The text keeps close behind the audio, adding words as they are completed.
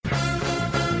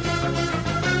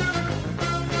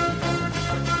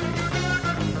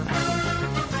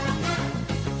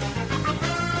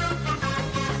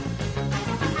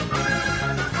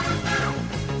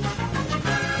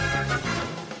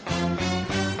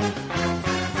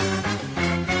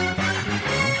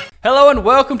Hello and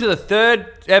welcome to the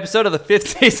third episode of the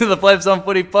fifth season of the Plebs on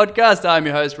Footy podcast. I'm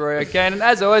your host, Rory O'Kane, and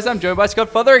as always, I'm joined by Scott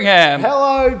Fotheringham.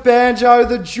 Hello, Banjo.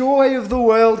 The joy of the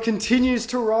world continues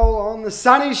to roll on. The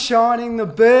sun is shining, the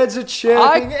birds are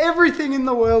chirping, everything in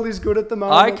the world is good at the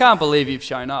moment. I can't believe you've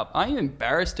shown up. Aren't you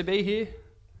embarrassed to be here?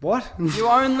 What? You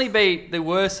only beat the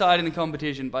worst side in the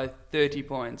competition by 30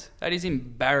 points. That is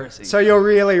embarrassing. So you're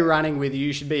really running with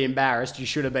you should be embarrassed. You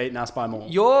should have beaten us by more.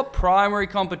 Your primary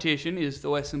competition is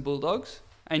the Western Bulldogs,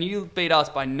 and you beat us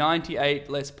by 98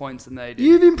 less points than they did.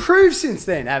 You've improved since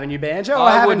then, haven't you, Banjo?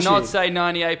 I would not say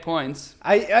 98 points.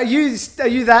 Are you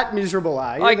that miserable,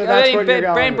 are you?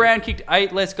 Ben Brown kicked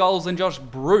 8 less goals than Josh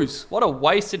Bruce. What a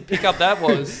wasted pickup that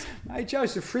was. Mate,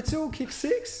 Joseph Fritzl kicked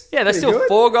 6. Yeah, that's Pretty still good.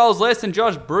 4 goals less than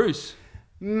Josh Bruce.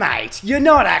 Mate, you're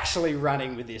not actually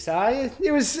running with this, are you?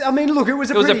 It was a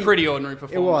pretty ordinary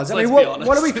performance. It was. Let's be honest.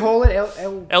 What do we call it?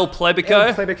 El Plebico.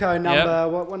 El Plebico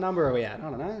number. Yep. What number are we at? I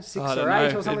don't know. 6 I don't or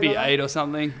 8 know. or something. It'd be like that? 8 or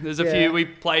something. There's a Yeah. few. We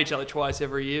play each other twice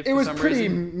every year. It was pretty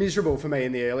miserable for me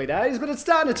in the early days, but it's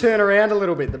starting to turn around a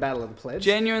little bit, the Battle of the Plebs.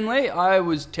 Genuinely, I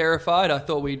was terrified. I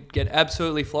thought we'd get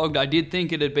absolutely flogged. I did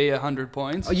think it'd be 100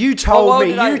 points. Oh, you told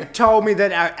me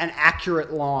that an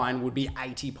accurate line would be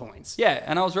 80 points. Yeah,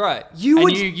 and I was right.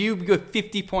 You got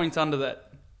 50 points under that.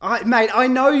 Mate, I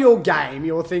know your game,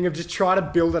 your thing of just try to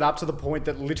build it up to the point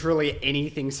that literally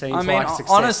anything seems like success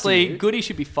honestly, to you. Goody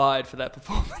should be fired for that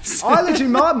performance. I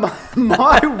literally,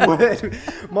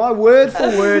 my word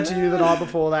for word to you the night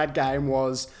before that game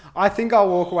was, I think I'll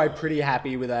walk away pretty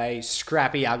happy with a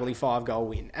scrappy, ugly 5-goal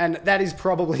win. And that is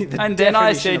probably the And then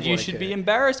I said you should be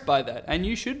embarrassed by that. And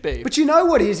you should be. But you know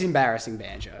what is embarrassing,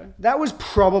 Banjo? That was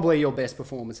probably your best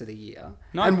performance of the year.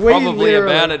 Not and probably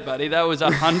about it, buddy. That was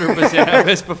 100% our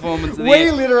best performance of the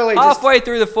year. We literally halfway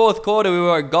through the fourth quarter, we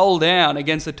were a goal down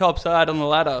against the top side on the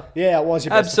ladder. Yeah, it was your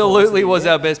best Absolutely was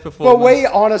our best performance. But we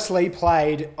honestly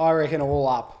played, I reckon, all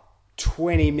up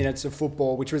 20 minutes of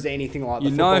football, which was anything like the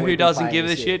football. You know who doesn't give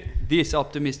a shit? This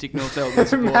optimistic North Melbourne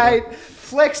supporter. Mate,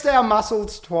 flexed our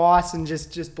muscles twice and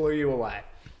just blew you away.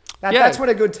 That's what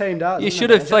a good team does. You should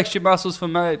have flexed your muscles for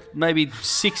maybe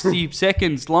 60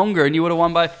 seconds longer and you would have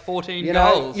won by 14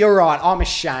 goals. You're right. I'm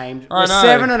ashamed. We're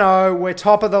 7-0. We're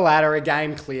top of the ladder, a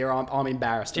game clear. I'm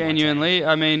embarrassed. Genuinely.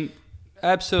 I mean,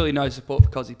 absolutely no support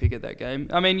for Cozzy Pickett that game.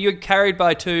 I mean, you're carried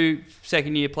by 2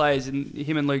 second-year players, and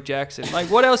him and Luke Jackson. Like,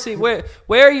 what else? Where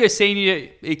are your senior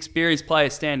experienced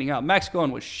players standing up? Max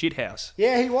Gawn was shithouse.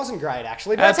 Yeah, he wasn't great,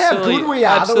 actually. But that's how good we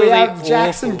are, that we have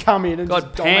Jackson come in and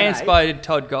got just pants dominate. by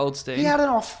Todd Goldstein. He had an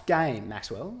off game,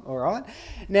 Maxwell, all right?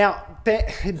 Now,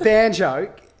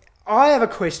 Banjo, I have a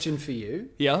question for you.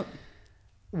 Yeah.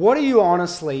 What are you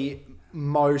honestly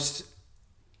most...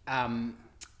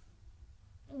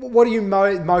 what are you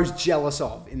most jealous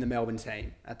of in the Melbourne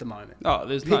team at the moment? Oh,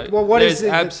 there's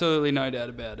absolutely no doubt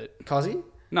about it. Cozzy?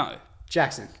 No.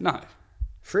 Jackson? No.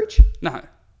 Fritch? No.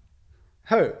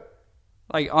 Who?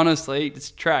 Like, honestly,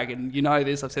 it's Track, and you know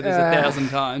this. I've said this 1,000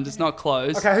 times. It's not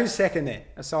close. Okay, who's second there,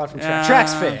 aside from Track?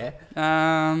 Track's fair.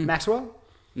 Maxwell?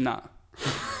 No.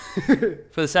 For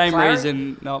the same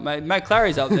reason, no, mate. Matt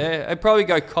Clary's up there. I'd probably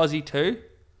go Cozzy too.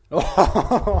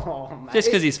 Oh, mate. Just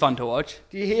because he's fun to watch.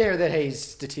 Do you hear that he's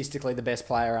statistically the best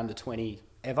player under 20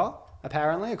 ever,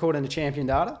 apparently, according to Champion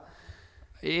Data?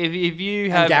 If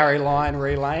you have... And Gary Lyon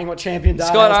relaying what Champion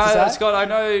Data has to say. Scott, I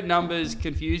know numbers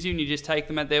confuse you and you just take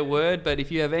them at their word, but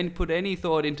if you have put any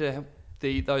thought into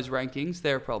those rankings,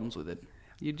 there are problems with it.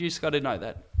 You just got to know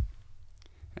that.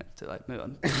 Too late, move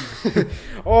on.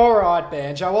 All right,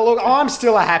 Banjo. Well, look, I'm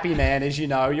still a happy man, as you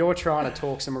know. You're trying to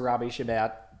talk some rubbish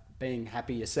about being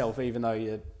happy yourself, even though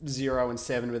you're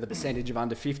 0-7 with a percentage of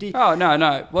under 50. Oh,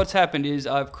 no. What's happened is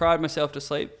I've cried myself to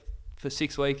sleep for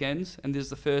 6 weekends, and this is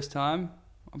the first time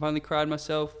I've only cried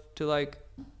myself to like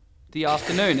the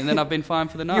afternoon, and then I've been fine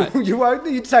for the night. So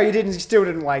you still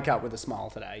didn't wake up with a smile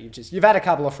today. You've had a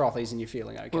couple of frothies and you're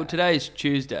feeling okay. Well, today's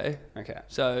Tuesday. Okay.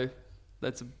 So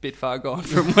that's a bit far gone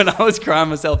from when I was crying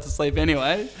myself to sleep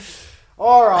anyway.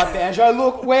 All right, Banjo.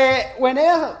 Look, we're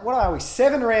now, what are we,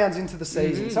 7 rounds into the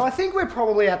season. Mm-hmm. So I think we're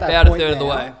probably at that about point a third now of the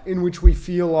way in which we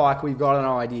feel like we've got an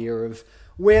idea of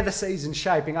where the season's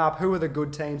shaping up, who are the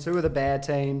good teams, who are the bad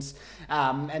teams,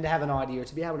 and to have an idea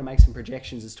to be able to make some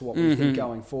projections as to what we think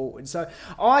going forward. So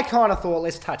I kind of thought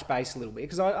let's touch base a little bit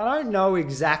because I don't know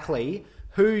exactly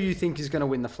who you think is going to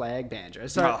win the flag, Banjo.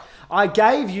 So I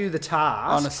gave you the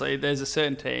task. Honestly, there's a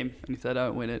certain team, and if they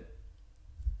don't win it,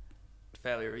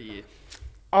 failure of a year.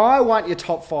 I want your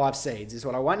top 5 seeds is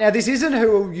what I want. Now, this isn't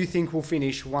who you think will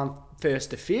finish 1st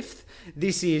to 5th.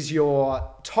 This is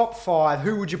your top 5.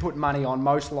 Who would you put money on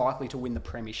most likely to win the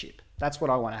premiership? That's what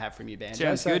I want to have from you, Banjo.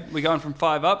 Sounds good. We're going from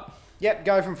 5 up. Yep,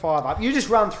 go from 5 up. You just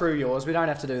run through yours. We don't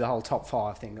have to do the whole top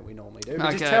 5 thing that we normally do.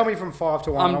 But just tell me from 5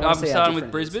 to 1. I'm starting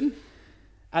with Brisbane.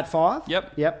 At 5?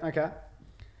 Yep. Okay.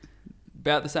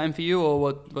 About the same for you, or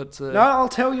what's... No, I'll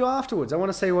tell you afterwards. I want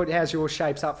to see how's yours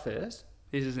shapes up first.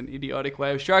 This is an idiotic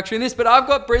way of structuring this, but I've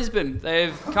got Brisbane.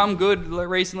 They've come good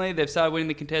recently. They've started winning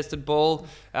the contested ball.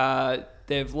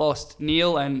 They've lost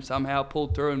Neil and somehow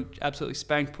pulled through and absolutely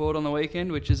spanked Port on the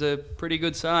weekend, which is a pretty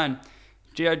good sign.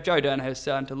 Joe Danaher's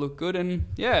starting to look good, and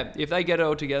yeah, if they get it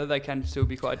all together, they can still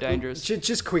be quite dangerous.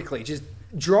 Just quickly, just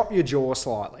drop your jaw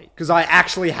slightly, because I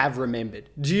actually have remembered.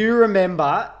 Do you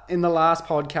remember in the last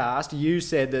podcast you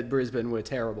said that Brisbane were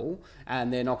terrible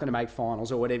and they're not going to make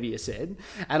finals or whatever you said?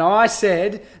 And I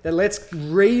said that let's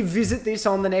revisit this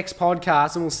on the next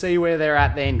podcast and we'll see where they're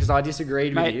at then, because I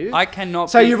disagreed with you. I cannot.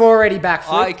 So you've already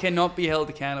backflipped. I cannot be held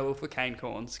accountable for Kane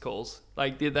Corns calls.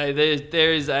 Like there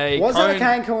is a. Was it a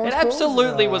Kane Corns call? It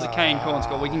absolutely was a Kane Corns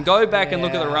call. We can go back and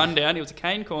look at the rundown. It was a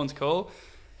Kane Corns call.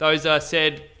 Those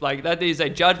said, like, that is a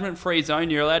judgment-free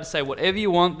zone. You're allowed to say whatever you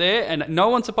want there, and no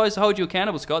one's supposed to hold you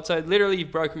accountable, Scott. So literally,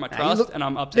 you've broken my trust, and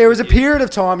I'm upset. There was a period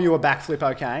of time you were backflip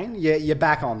O'Kane. You're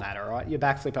back on that, all right? You're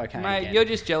backflip O'Kane. Mate, again. you're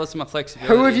just jealous of my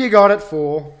flexibility. Who have you got it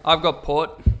for? I've got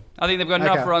Port. I think they've got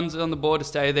enough runs on the board to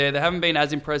stay there. They haven't been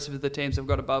as impressive as the teams they've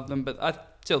got above them, but I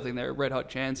still think they're a red-hot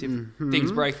chance if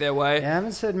things break their way. You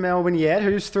haven't said Melbourne yet.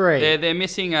 Who's 3? They're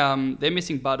missing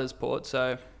Butters, Port,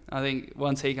 so I think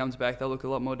once he comes back, they'll look a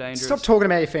lot more dangerous. Stop talking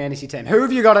about your fantasy team. Who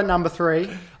have you got at number 3?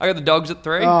 I got the Dogs at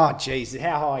 3. Oh, jeez.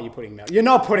 How high are you putting Melbourne? You're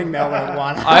not putting Melbourne at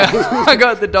 1. I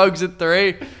got the Dogs at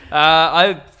 3.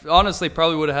 I honestly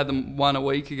probably would have had them 1 a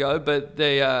week ago, but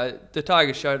the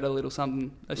Tigers showed a little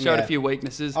something. Showed a few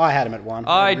weaknesses. I had them at 1.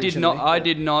 I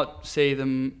did not see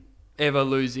them ever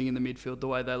losing in the midfield the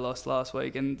way they lost last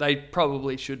week, and they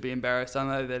probably should be embarrassed. I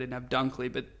know they didn't have Dunkley,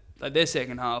 but their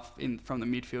second half from the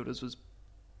midfielders was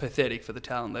pathetic for the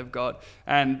talent they've got,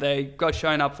 and they got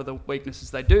shown up for the weaknesses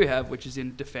they do have, which is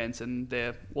in defence and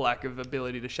their lack of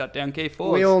ability to shut down key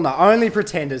forwards. We all know only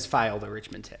pretenders fail the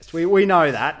Richmond test. We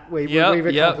know that. We've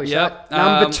accomplished that.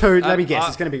 Number 2, let me guess,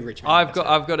 it's going to be Richmond.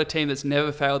 I've got a team that's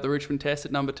never failed the Richmond test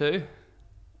at number 2.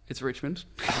 It's Richmond.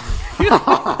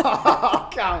 Oh,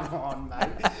 come on,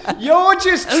 mate. You're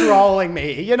just trolling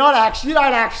me. You don't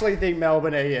actually think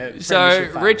Melbourne are your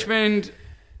So Richmond,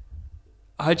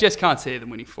 I just can't see them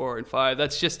winning 4 and 5.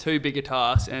 That's just too big a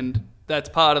task, and that's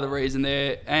part of the reason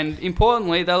there. And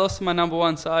importantly, they lost to my number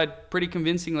 1 side pretty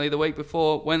convincingly the week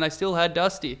before when they still had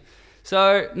Dusty.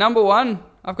 So number 1,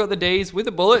 I've got the D's with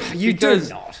a bullet. You do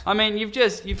not. I mean, you've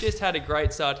just had a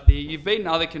great start to the year. You've beaten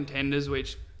other contenders,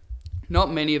 which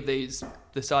not many of the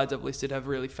sides I've listed have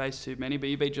really faced too many. But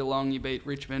you beat Geelong, you beat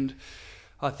Richmond.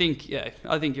 I think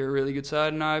you're a really good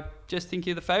side, and I just think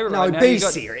you're the favourite right now. No, be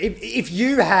serious. If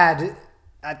you had...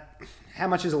 how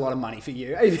much is a lot of money for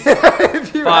you? If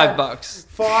you $5.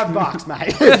 $5,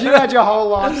 mate. If you had your whole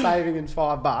life saving in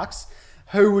 $5,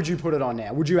 who would you put it on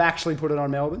now? Would you actually put it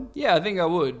on Melbourne? Yeah, I think I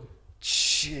would.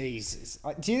 Jesus.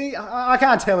 Do you think, I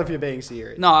can't tell if you're being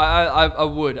serious. No, I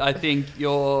would. I think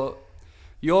your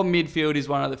midfield is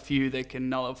one of the few that can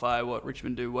nullify what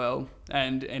Richmond do well.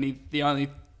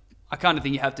 I kind of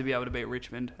think you have to be able to beat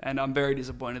Richmond, and I'm very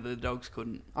disappointed that the Dogs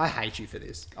couldn't. I hate you for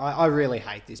this. I really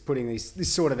hate this, putting this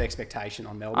sort of expectation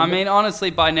on Melbourne. I mean,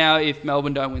 honestly, by now, if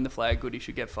Melbourne don't win the flag, Goody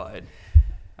should get fired.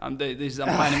 I'm planting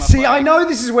my See, flag. I know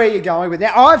this is where you're going with.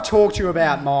 Now, I've talked to you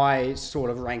about my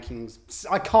sort of rankings.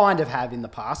 I kind of have in the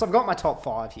past. I've got my top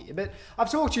 5 here, but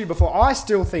I've talked to you before. I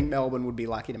still think Melbourne would be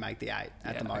lucky to make the 8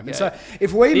 at the moment. Okay. So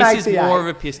if we make the 8... This is more of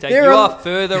a piss take. You are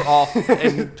further off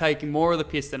and taking more of the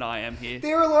piss than I am here.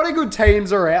 There are a lot of good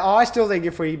teams around. I still think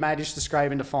if we manage to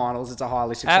scrape into finals, it's a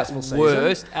highly successful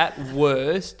season. At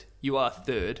worst, you are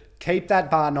 3rd. Keep that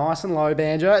bar nice and low,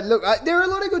 Banjo. Look, there are a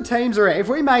lot of good teams around. If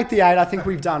we make the 8, I think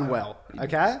we've done well.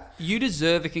 Okay? You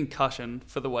deserve a concussion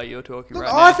for the way you're talking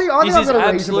right now. This I've is got a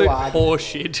absolute reasonable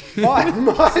horseshit.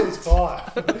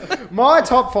 My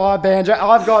top 5, Banjo.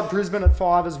 I've got Brisbane at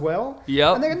 5 as well.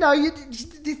 Yep. And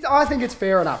I think it's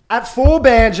fair enough. At 4,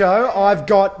 Banjo, I've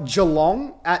got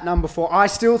Geelong at number 4. I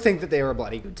still think that they're a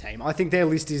bloody good team. I think their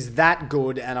list is that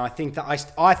good, and I think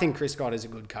Chris Scott is a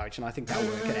good coach, and I think they'll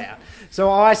work it out. So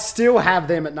I still have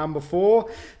them at number 4.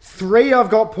 3, I've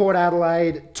got Port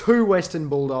Adelaide. 2, Western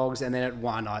Bulldogs, and then at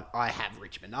 1, I have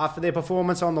Richmond. After their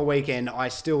performance on the weekend, I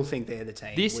still think they're the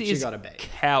team. This which is you gotta beat.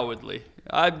 Cowardly.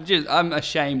 I'm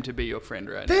ashamed to be your friend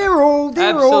right now. They're all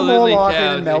more likely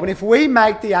than Melbourne. If we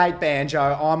make the 8, Banjo,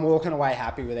 I'm walking away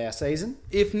happy with our season.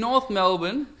 If North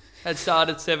Melbourne had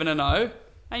started 7-0,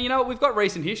 And you know what? We've got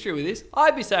recent history with this.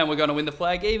 I'd be saying we're going to win the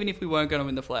flag even if we weren't going to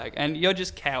win the flag. And you're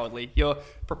just cowardly. You're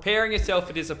preparing yourself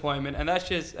for disappointment, and that's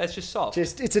just soft.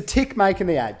 It's a tick making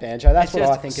the 8, Banjo. That's what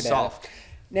I think about soft. it.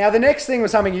 Now, the next thing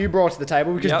was something you brought to the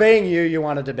table, because being you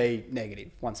wanted to be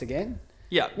negative once again.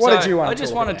 Yeah. What did you want to I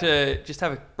just talk wanted about? to just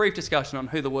have a brief discussion on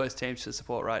who the worst teams to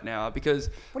support right now are, because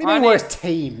What do you mean worst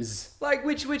teams? Like,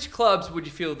 which clubs would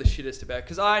you feel the shittest about?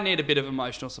 Because I need a bit of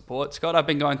emotional support, Scott. I've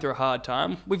been going through a hard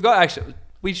time.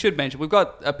 We should mention, we've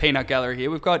got a peanut gallery here.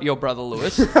 We've got your brother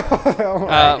Lewis.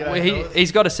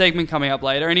 He's got a segment coming up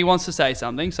later, and he wants to say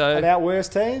something. So About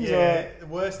worst teams? Yeah, the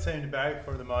worst team to barrack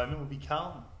for at the moment would be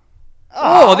Carlton.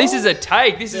 Oh, this is a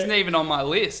take. This isn't even on my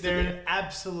list. They're an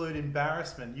absolute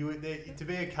embarrassment. To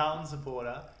be a Carlton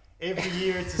supporter, every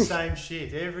year it's the same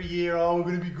shit. Every year, we're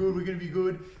going to be good, we're going to be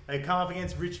good. They come up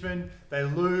against Richmond, they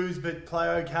lose but play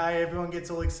okay. Everyone gets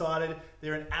all excited.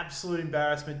 They're an absolute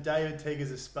embarrassment. David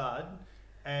Teague's a spud.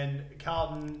 And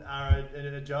Carlton are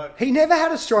a joke. He never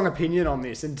had a strong opinion on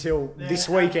this until this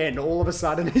weekend. All of a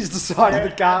sudden, he's decided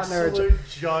that Carlton are a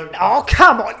joke. Oh,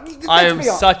 come on. I am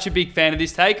such a big fan of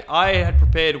this take. I had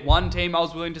prepared one team I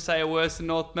was willing to say are worse than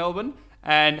North Melbourne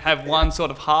and have one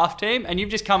sort of half team, and you've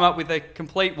just come up with a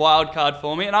complete wild card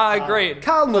for me, and I agree.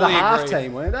 Carlton were the half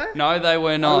team, weren't they? No, they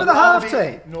were Who not. were the half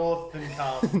team? North and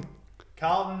Carlton.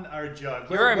 Carlton are a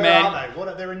joke. You're a Where man. are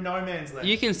they? They're in no man's land.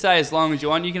 You can say as long as you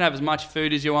want. You can have as much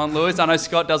food as you want, Lewis. I know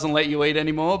Scott doesn't let you eat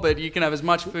anymore, but you can have as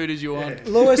much food as you want.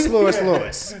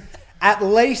 Lewis. At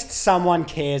least someone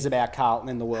cares about Carlton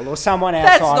in the world, or someone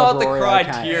outside That's not of the Rory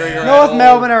criteria O'Kane. at North all.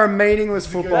 Melbourne are a meaningless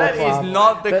football That club. is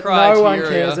not the that criteria. no one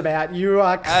cares about. You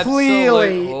are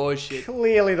Absolute horseshit.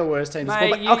 clearly the worst team to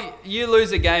Mate, support. But, you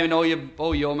lose a game and all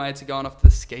your mates are going off to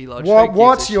the ski lodge.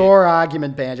 what's your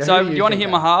argument, Banjo? So, Who do you want to think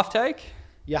hear my about? half take?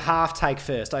 Your half take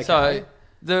first, okay. So,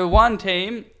 the one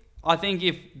team, I think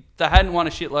if they hadn't won a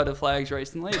shitload of flags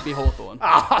recently, it'd be Hawthorn.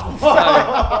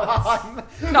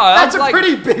 That's a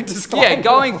pretty big disclaimer. Yeah,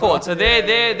 going forward. So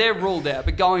they're ruled out.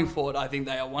 But going forward, I think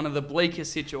they are one of the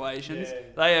bleakest situations. Yeah.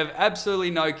 They have absolutely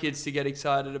no kids to get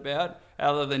excited about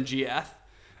other than Giath.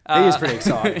 He is pretty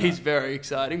exciting. He's very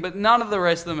exciting, but none of the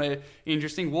rest of them are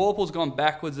interesting. Warple's gone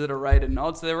backwards at a rate of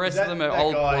knots. The rest of them are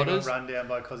old guy plotters. got run down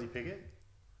by Cozzy Pickett?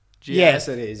 Yes,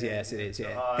 it is. Yeah,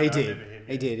 Oh, he I did. remember him,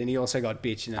 He did, and he also got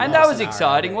bitched. In And that was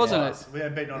exciting, wasn't it? We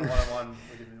had beaten on a one-on-one.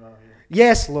 We didn't know, yeah.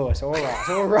 Yes, Lewis. All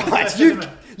right.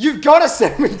 You've got a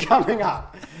segment coming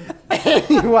up.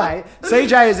 Anyway,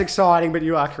 CJ is exciting, but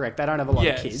you are correct. They don't have a lot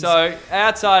of kids. So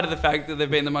outside of the fact that they've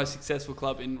been the most successful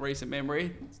club in recent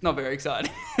memory, it's not very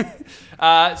exciting.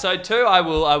 So two, I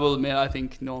will admit, I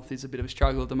think North is a bit of a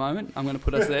struggle at the moment. I'm going to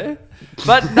put us there.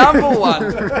 But number one,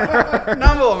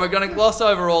 we're going to gloss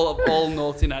over all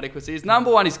North's inadequacies. Number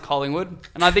one is Collingwood,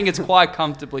 and I think it's quite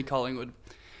comfortably Collingwood.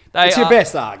 It's your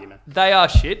best argument. They are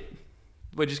shit.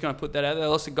 We're just going to put that out there. They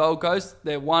lost to Gold Coast.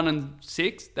 They're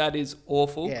 1-6. That is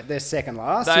awful. Yeah, they're second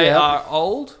last. They are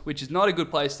old, which is not a good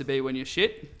place to be when you're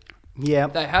shit. Yeah.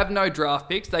 They have no draft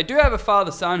picks. They do have a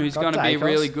father-son who's going to be Dacos.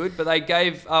 really good, but they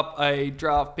gave up a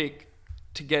draft pick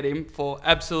to get him for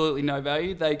absolutely no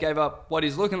value. They gave up what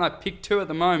is looking like pick 2 at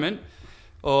the moment,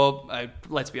 or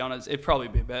let's be honest, it'd probably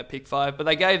be about pick 5, but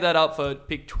they gave that up for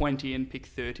pick 20 and pick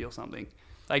 30 or something.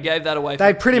 They gave that away.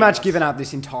 They've pretty much peanuts. given up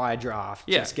this entire draft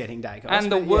just getting Dacos. And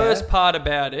the worst part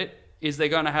about it is they're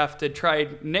going to have to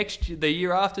trade the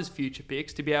year after's future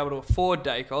picks to be able to afford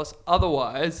Dacos.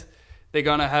 Otherwise, they're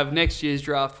going to have next year's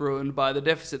draft ruined by the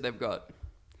deficit they've got.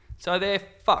 So they're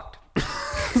fucked.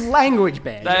 Language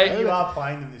ban. You are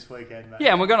playing them this weekend, mate.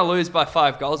 Yeah, and we're going to lose by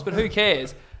 5 goals, but who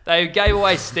cares? They gave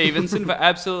away Stevenson for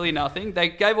absolutely nothing. They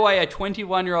gave away a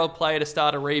 21-year-old player to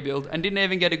start a rebuild and didn't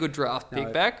even get a good draft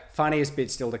pick back. Funniest bit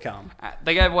still to come.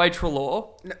 They gave away Treloar,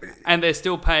 and they're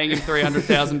still paying him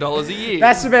 $300,000 a year.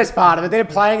 That's the best part of it. They're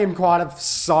paying him quite a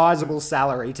sizable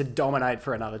salary to dominate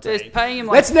for another team. They're paying him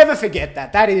Let's never forget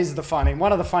that. That is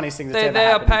one of the funniest things that's ever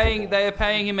happened in football. They are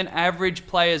paying him an average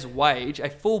player's wage, a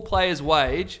full player's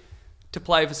wage, to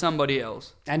play for somebody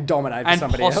else. And dominate for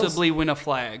somebody else. And possibly win a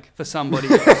flag for somebody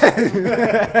else.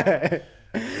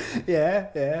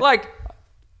 Yeah. Like,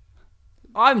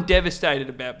 I'm devastated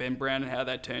about Ben Brown and how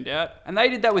that turned out. And they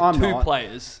did that with two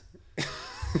players.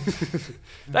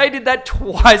 They did that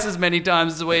twice as many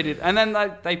times as we did. And then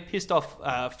they pissed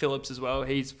off Phillips as well.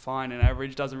 He's fine and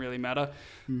average, doesn't really matter.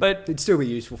 But it'd still be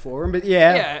useful for him, but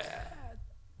yeah.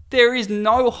 There is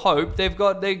no hope. They're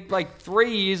like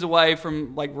 3 years away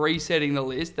from like resetting the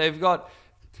list. They've got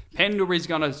Pendlebury's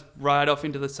going to ride off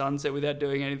into the sunset without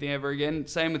doing anything ever again.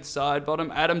 Same with side bottom.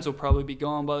 Adams will probably be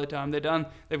gone by the time they're done.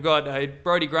 They've got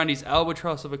Brodie Grundy's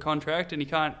albatross of a contract, and he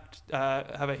can't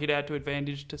have a hit out to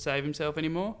advantage to save himself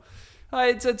anymore.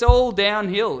 It's all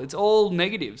downhill. It's all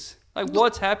negatives. Like,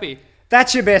 what's happy?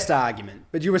 That's your best argument,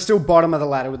 but you were still bottom of the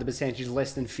ladder with a percentage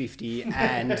less than 50,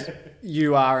 and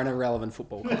you are an irrelevant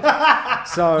football club.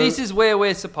 So This is where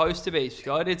we're supposed to be,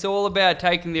 Scott. It's all about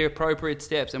taking the appropriate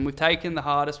steps, and we've taken the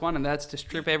hardest one, and that's to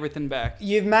strip everything back.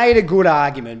 you've made a good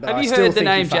argument, but Have I you still heard the think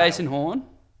you name failed. Jason Horn?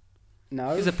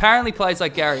 No. Because apparently plays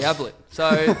like Gary Ablett. So,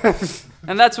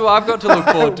 and that's what I've got to look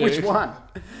forward to. Which one?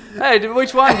 Hey,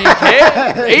 which one? Do you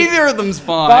care? Either of them's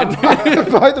fine.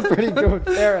 Both are pretty good.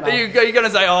 Fair enough. You're going to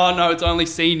say, oh, no, it's only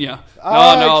senior. No, Okay.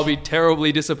 I'll be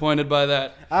terribly disappointed by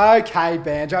that. Okay,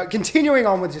 Banjo. Continuing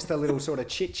on with just a little sort of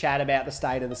chit-chat about the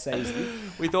state of the season.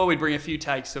 We thought we'd bring a few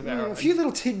takes of our A own. few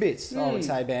little tidbits, I would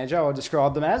say, Banjo. I'll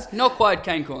describe them as. Not quite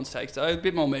Kane Corn's takes, though. A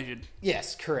bit more measured.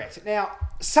 Yes, correct. Now,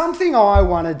 something I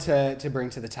wanted to bring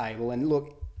to the table, and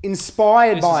look,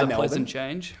 inspired This by is a Melbourne. pleasant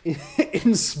change.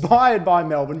 Inspired by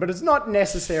Melbourne, but it's not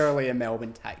necessarily a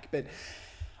Melbourne take. But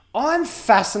I'm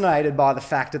fascinated by the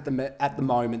fact at the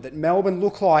moment that Melbourne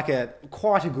look like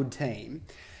quite a good team,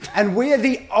 and we're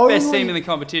the only Best team in the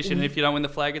competition, and if you don't win the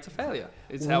flag, it's a failure.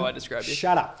 Is how I describe it.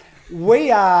 Shut up.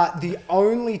 We are the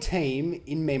only team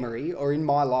in memory or in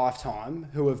my lifetime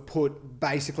who have put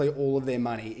basically all of their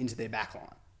money into their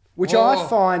backline, which I Oh.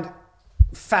 find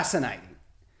fascinating.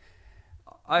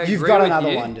 I You've agree got with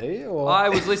another you. one, do you? Or- I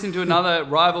was listening to another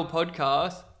rival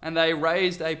podcast, and they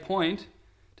raised a point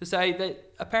to say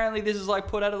that apparently this is like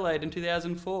Port Adelaide in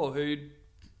 2004, who,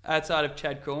 outside of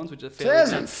Chad Corns, which is a fairly...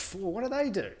 2004. What do they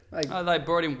do? They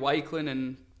brought in Wakeland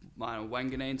and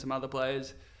Wanganeen and some other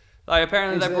players.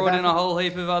 Apparently Into they their brought in a backman? whole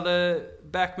heap of other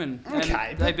backmen. Okay,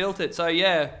 And but- they built it. So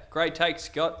yeah, great take,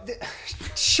 Scott.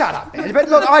 Shut up, man. But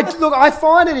look, I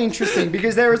find it interesting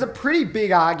because there is a pretty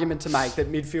big argument to make that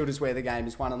midfield is where the game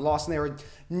is won and lost, and there are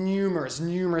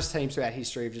numerous teams throughout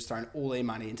history have just thrown all their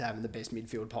money into having the best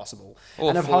midfield possible Or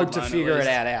and have forward hoped to line, at figure it least.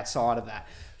 out outside of that.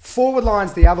 Forward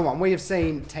line's the other one. We have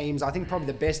seen teams, I think probably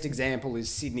the best example is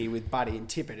Sydney with Buddy and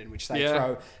Tippett, in which they Yeah.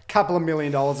 throw a couple of $1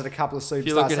 million at a couple of superstars. If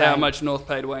you look at how saying, much North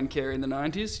paid Wayne Carey in the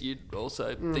 90s, you'd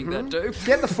also think that too.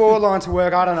 get the forward line to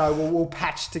work. I don't know. We'll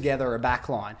patch together a back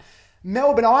line.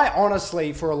 Melbourne, I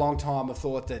honestly, for a long time, have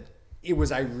thought that it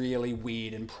was a really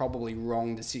weird and probably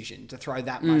wrong decision to throw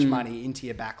that much money into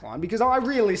your back line, because I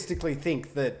realistically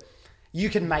think that you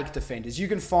can make defenders. You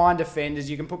can find defenders.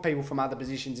 You can put people from other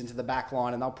positions into the back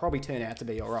line, and they'll probably turn out to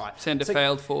be all right. Send a So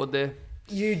failed forward there.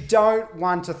 you don't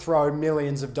want to throw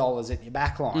millions of dollars at your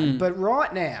back line. But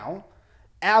right now,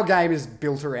 our game is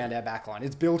built around our back line.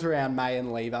 It's built around May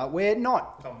and Lever. We're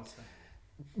not...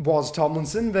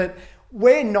 Tomlinson, but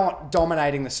we're not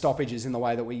dominating the stoppages in the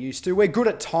way that we used to. We're good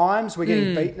at times. We're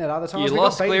getting beaten at other times. You We got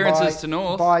lost beaten clearances to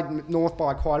North. by North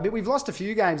by quite a bit. We've lost a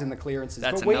few games in the clearances.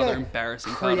 That's but we another are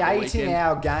embarrassing part of the creating weekend.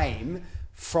 our game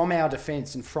from our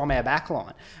defence and from our back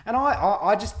line. And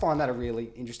I just find that a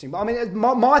really interesting... I mean,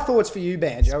 my thoughts for you,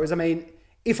 Banjo, is, I mean,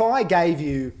 if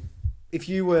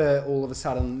you were all of a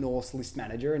sudden North's list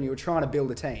manager and you were trying to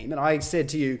build a team, and I said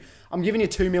to you, I'm giving you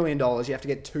 $2 million, you have to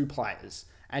get 2 players,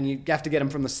 and you have to get them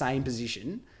from the same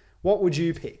position, what would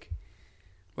you pick?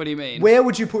 What do you mean? Where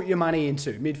would you put your money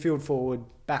into? Midfield, forward,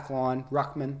 back line,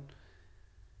 ruckman?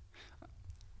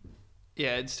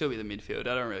 Yeah, it'd still be the midfield.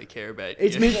 I don't really care about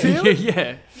It's midfield?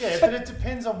 Yeah. Yeah, but it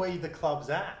depends on where the club's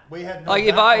at. We had no Like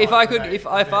if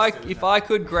backline I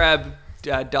could grab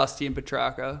Dusty and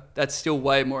Petrarca, that's still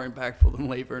way more impactful than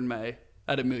Lever and May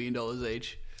at $1 million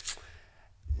each.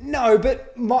 No,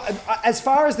 but as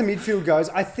far as the midfield goes,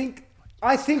 I think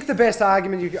the best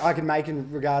argument I can make in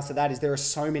regards to that is there are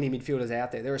so many midfielders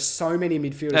out there. There are so many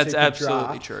midfielders That's who could absolutely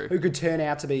draft, true. who could turn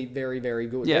out to be very, very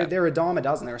good. Yeah. They're a dime a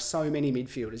dozen. There are so many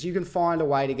midfielders. You can find a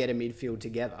way to get a midfield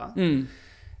together.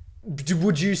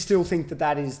 Would you still think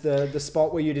that is the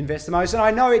spot where you'd invest the most? And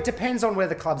I know it depends on where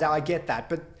the club's at. I get that,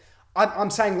 but I'm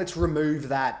saying let's remove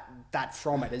that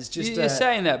from it. It's just You're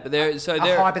saying that, but there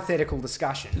hypothetical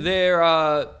discussion. There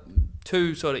are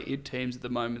two sort of it teams at the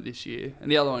moment this year, and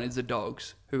the other one is the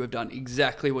Dogs, who have done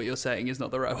exactly what you're saying is not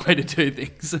the right way to do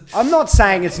things. I'm not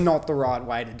saying it's not the right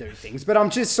way to do things, but I'm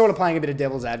just sort of playing a bit of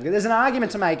devil's advocate. There's an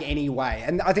argument to make anyway,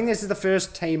 and I think this is the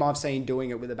first team I've seen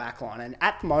doing it with a backline, and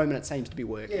at the moment it seems to be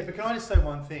working. Yeah, but can I just say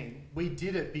one thing? We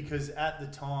did it because at the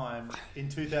time, in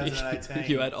 2018...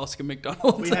 You had Oscar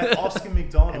McDonald. We had Oscar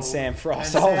McDonald And Sam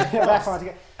Frost. and Oh, Sam yeah, Frost backline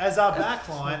together. as our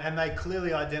backline, and they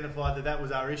clearly identified that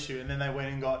was our issue, and then they went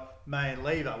and got May and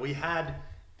Lever. We had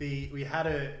the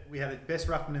best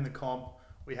ruckman in the comp.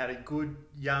 We had a good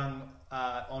young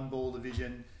on-ball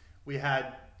division. We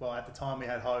had, well, at the time we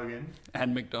had Hogan.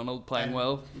 And McDonald playing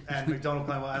well. And McDonald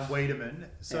playing well, and Wiedemann.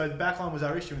 So the backline was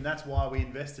our issue, and that's why we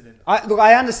invested in it.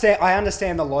 I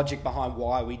understand the logic behind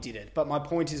why we did it, but my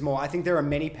point is more, I think there are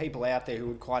many people out there who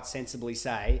would quite sensibly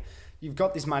say, you've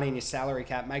got this money in your salary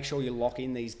cap, make sure you lock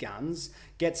in these guns,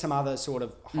 get some other sort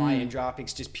of high-end draft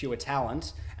picks, just pure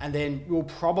talent, and then we'll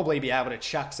probably be able to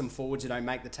chuck some forwards who don't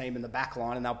make the team in the back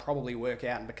line, and they'll probably work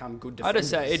out and become good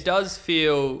defenders. I'd say it does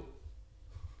feel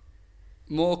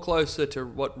more closer to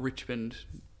what Richmond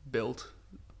built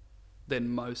than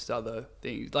most other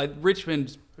things. Like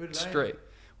Richmond Street.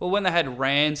 Well, when they had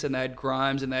Rance and they had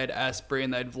Grimes and they had Asprey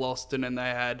and they had Vlosten and they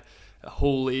had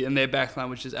Hooley and their backline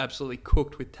was just absolutely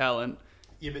cooked with talent.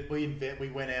 Yeah, but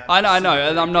we went out. I know,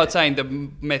 and I'm not saying the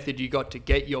method you got to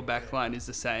get your backline is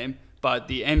the same, but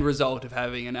the end result of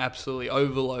having an absolutely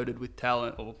overloaded with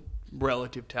talent or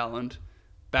relative talent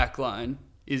backline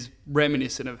is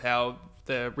reminiscent of how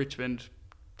the Richmond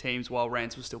teams, while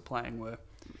Rance was still playing, were.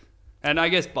 And I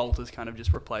guess Bolter's kind of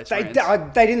just replaced Rance.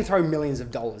 They didn't throw millions of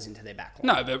dollars into their backline.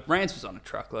 No, but Rance was on a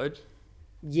truckload.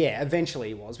 Yeah, eventually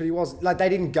he was, but he wasn't. Like, they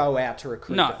didn't go out to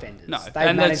recruit defenders. No,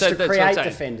 They managed to create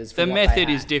defenders. The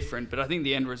method is different, but I think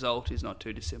the end result is not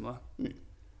too dissimilar.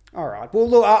 All right. Well,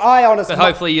 look, I honestly... But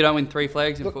hopefully you don't win 3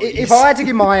 flags in 4 years. If I had to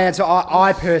give my answer,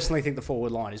 I personally think the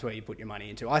forward line is where you put your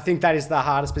money into. I think that is the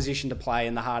hardest position to play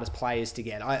and the hardest players to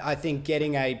get. I think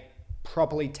getting a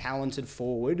properly talented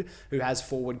forward who has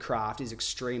forward craft is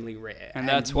extremely rare. And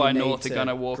that's why North are going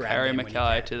to walk Harry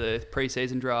Mackay to the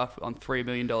pre-season draft on $3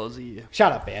 million a year.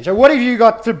 Shut up, Banjo. What have you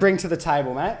got to bring to the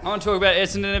table, mate? I want to talk about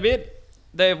Essendon a bit.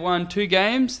 They have won 2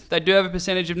 games. They do have a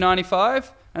percentage of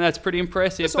 95, and that's pretty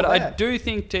impressive. But I do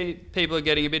think people are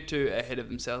getting a bit too ahead of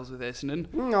themselves with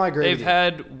Essendon. I agree. They've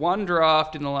had 1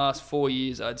 draft in the last 4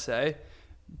 years, I'd say.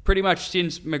 Pretty much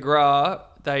since McGrath,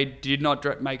 they did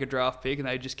not make a draft pick, and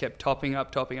they just kept topping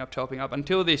up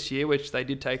until this year, which they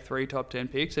did take 3 top 10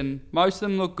 picks, and most of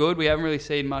them look good. We haven't really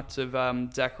seen much of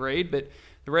Zach Reid, but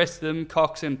the rest of them,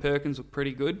 Cox and Perkins, look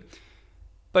pretty good.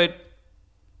 But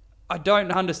I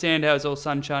don't understand how it's all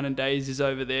sunshine and daisies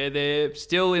over there. They're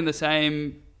still in the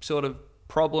same sort of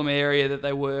problem area that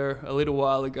they were a little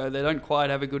while ago. They don't quite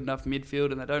have a good enough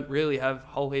midfield, and they don't really have a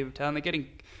whole heap of talent. They're getting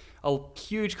a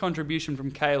huge contribution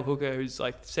from Cale Hooker, who's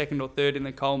like 2nd or 3rd in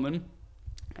the Coleman,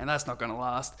 and that's not going to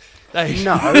last.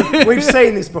 No, we've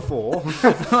seen this before.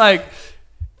 Like,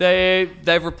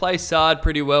 they've replaced Sard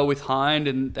pretty well with Hind,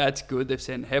 and that's good. They've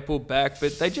sent Heppel back,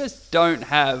 but they just don't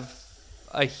have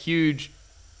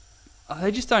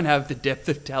they just don't have the depth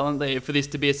of talent there for this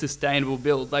to be a sustainable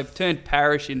build. They've turned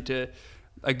Parrish into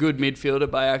a good midfielder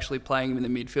by actually playing him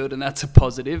in the midfield, and that's a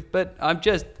positive, but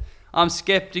I'm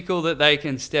sceptical that they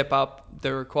can step up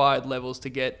the required levels to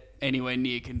get anywhere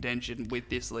near contention with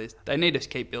this list. They need to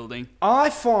keep building. I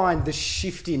find the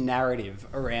shift in narrative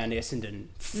around Essendon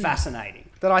fascinating.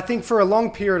 That I think for a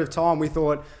long period of time we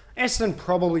thought Essendon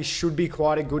probably should be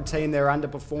quite a good team. They're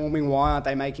underperforming. Why aren't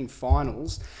they making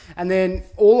finals? And then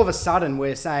all of a sudden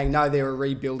we're saying, no, they're a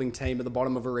rebuilding team at the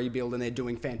bottom of a rebuild and they're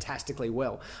doing fantastically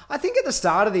well. I think at the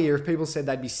start of the year, if people said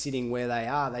they'd be sitting where they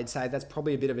are, they'd say that's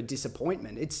probably a bit of a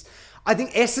disappointment. I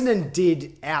think Essendon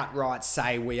did outright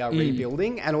say we are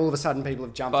rebuilding, and all of a sudden people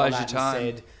have jumped on that and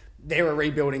said they're a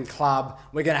rebuilding club.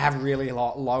 We're going to have really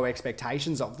low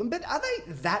expectations of them. But are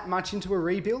they that much into a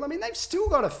rebuild? I mean, they've still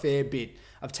got a fair bit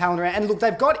of talent around. And look,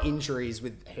 they've got injuries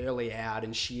with Hurley out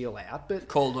and Shield out. But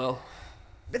Caldwell.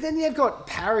 But then they've got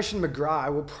Parrish and McGrath,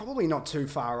 who are probably not too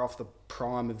far off the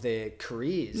prime of their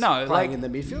careers. No, playing in the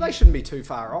midfield. They shouldn't be too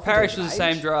far off. Parrish was the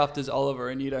same draft as Oliver,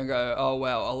 and you don't go, oh,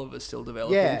 wow, Oliver's still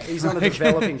developing. Yeah, he's not a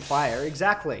developing player,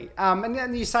 exactly. And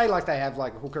then you say like they have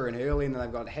like Hooker and Hurley, and then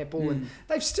they've got Heppel, and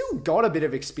they've still got a bit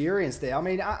of experience there. I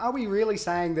mean, are we really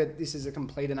saying that this is a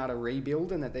complete and utter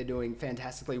rebuild and that they're doing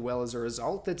fantastically well as a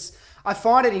result? I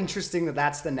find it interesting that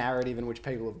that's the narrative in which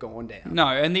people have gone down. No,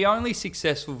 and the only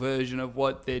successful version of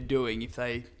what they're doing, if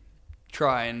they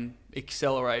try and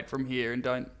accelerate from here and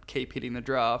don't keep hitting the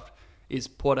draft, is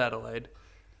Port Adelaide.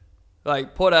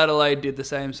 Like, Port Adelaide did the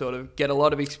same sort of get a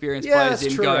lot of experienced players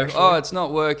in, actually. It's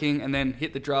not working, and then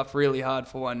hit the draft really hard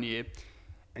for 1 year.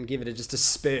 And give it just a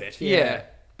spurt. Yeah.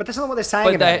 But that's not what they're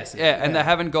saying about it. And they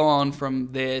haven't gone from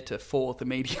there to 4th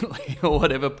immediately, or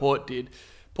whatever Port did.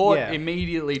 Port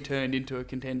immediately turned into a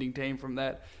contending team from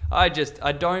that. I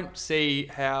don't see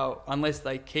how, unless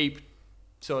they keep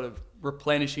sort of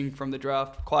replenishing from the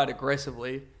draft quite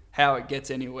aggressively, how it gets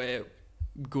anywhere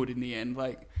good in the end.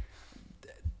 Like,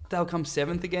 they'll come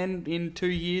 7th again in 2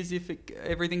 years if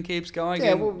everything keeps going.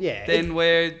 Yeah, well, yeah. Then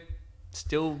we're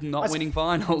still not winning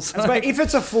finals. I suppose if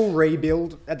it's a full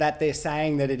rebuild that they're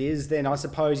saying that it is, then I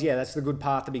suppose, that's the good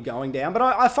path to be going down. But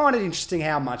I find it interesting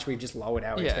how much we've just lowered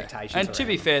our expectations. And to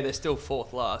be around. fair, they're still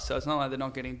 4th last, so it's not like they're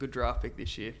not getting a good draft pick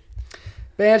this year.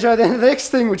 Banjo, then the next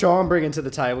thing which I'm bringing to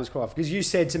the table is quite, because you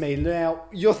said to me, now,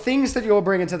 your things that you're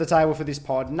bringing to the table for this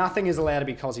pod, nothing is allowed to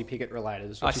be Cozzy Pickett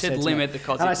related. I said limit the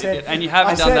Cozzy And Pickett, and you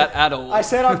haven't done that at all. I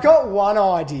said, I've got one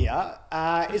idea.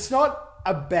 It's not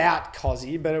about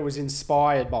Cozzy, but it was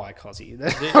inspired by Cozzy. Is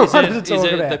it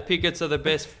the Picketts are the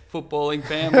best footballing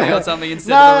family or something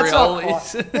instead of the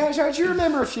Riolies? Banjo, do you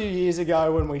remember a few years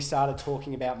ago when we started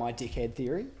talking about my dickhead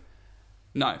theory?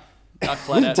 No. I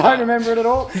flat out Don't remember it at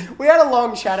all. We had a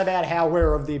long chat about how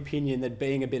we're of the opinion that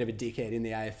being a bit of a dickhead in the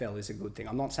AFL is a good thing.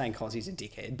 I'm not saying Cozzy's a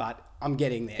dickhead, but I'm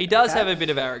getting there. He does have a bit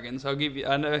of arrogance. I'll give you.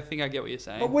 I think I get what you're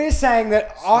saying. But we're saying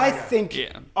that I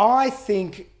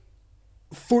think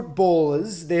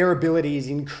footballers, their ability is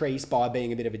increased by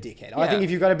being a bit of a dickhead. I think if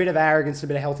you've got a bit of arrogance, a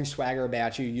bit of healthy swagger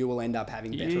about you, you will end up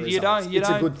having better results. It's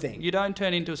a good thing. You don't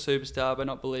turn into a superstar by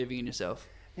not believing in yourself.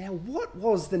 Now, what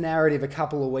was the narrative a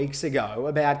couple of weeks ago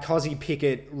about Cozzy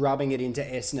Pickett rubbing it into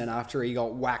Essendon after he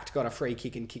got whacked, got a free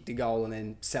kick and kicked a goal and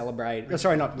then celebrated...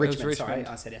 Sorry, not Richmond. Sorry,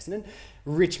 I said Essendon.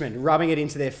 Richmond, rubbing it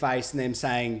into their face and them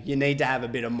saying, you need to have a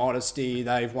bit of modesty,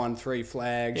 they've won 3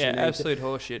 flags. Yeah, absolute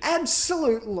horseshit.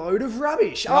 Absolute load of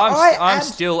rubbish. I'm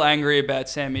still angry about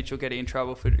Sam Mitchell getting in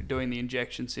trouble for doing the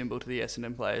injection symbol to the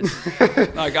Essendon players.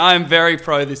 I am very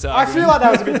pro this argument. I feel like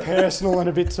that was a bit personal and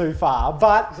a bit too far,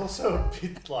 but... It's also a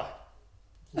bit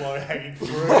low-hanging fruit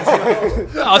as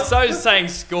well. I was so saying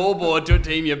scoreboard to a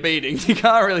team you're beating. You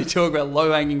can't really talk about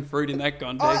low-hanging fruit in that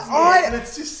context. And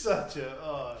it's just such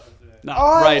a...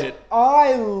 rate it.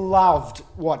 I loved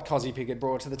what Cozzy Pickett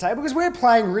brought to the table because we're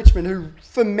playing Richmond, who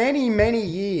for many, many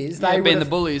years they've been the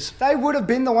bullies. They would have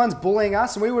been the ones bullying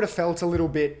us, and we would have felt a little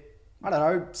bit, I don't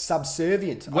know,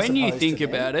 subservient. When you think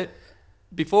about it,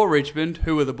 before Richmond,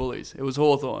 who were the bullies? It was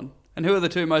Hawthorn. And who are the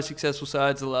 2 most successful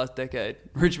sides of the last decade?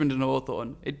 Richmond and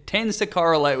Hawthorn. It tends to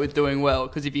correlate with doing well,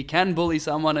 because if you can bully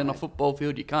someone in a football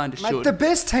field, you kind of should. The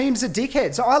best teams are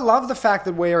dickheads. So I love the fact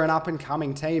that we're an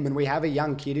up-and-coming team and we have a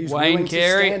young kid who's willing to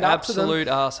stand up to them. absolute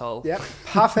asshole. Yep,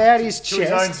 puff out his To his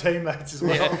chest. own teammates as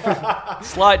well. Yeah.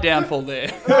 Slight downfall there.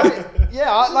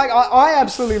 I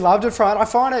absolutely loved it. I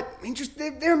find it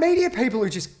interesting. There are media people who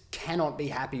just cannot be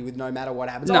happy with no matter what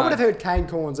happens. No. I would have heard Kane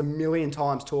Corns a million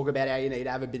times talk about how you need to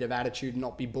have a bit of attitude and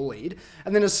not be bullied.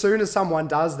 And then as soon as someone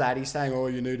does that, he's saying, oh,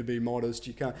 you need to be modest.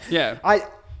 You can't. Yeah.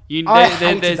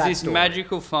 There's this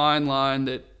magical fine line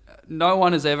that no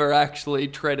one has ever actually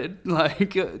treaded.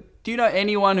 Do you know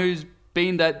anyone who's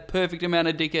been that perfect amount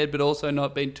of dickhead but also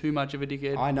not been too much of a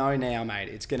dickhead? I know now, mate.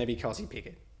 It's going to be Cozzy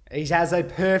Pickett. He has a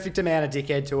perfect amount of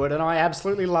dickhead to it, and I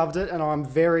absolutely loved it, and I'm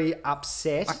very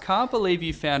upset. I can't believe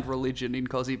you found religion in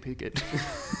Cozzy Pickett.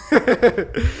 The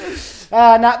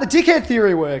dickhead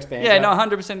theory works, man. Yeah, no,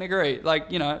 100% agree.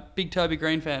 Big Toby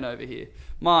Green fan over here.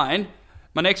 My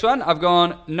next one, I've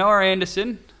gone Noah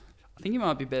Anderson. I think he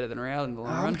might be better than Raul in the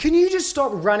long run. Can you just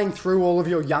stop running through all of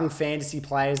your young fantasy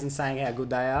players and saying how good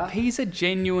they are? He's a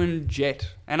genuine jet,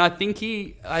 and I think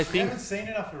I haven't seen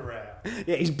enough of Raul.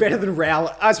 Yeah, he's better than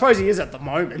Raul. I suppose he is at the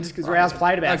moment because Raul's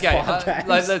played about 5 games.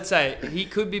 Let's say he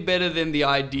could be better than the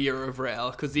idea of Raul,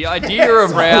 because the idea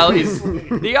of Raul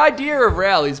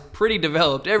is pretty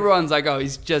developed. Everyone's like, oh,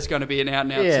 he's just going to be an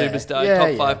out-and-out superstar,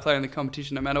 top 5 player in the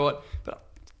competition, no matter what. But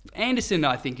Anderson,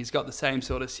 I think, has got the same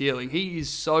sort of ceiling. He is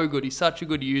so good. He's such a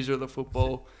good user of the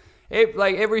football.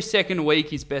 Every second week,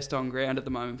 he's best on ground at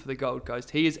the moment for the Gold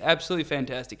Coast. He is absolutely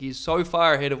fantastic. He's so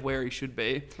far ahead of where he should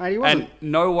be. Mate, he wasn't. And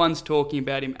no one's talking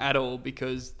about him at all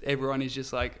because everyone is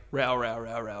just like,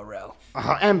 Raul.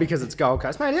 And because it's Gold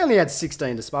Coast. Mate, he only had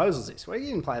 16 disposals this week. He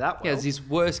didn't play that well. Yeah, it's his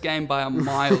worst game by a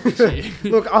mile this year.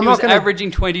 Look, he was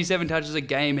averaging 27 touches a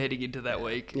game heading into that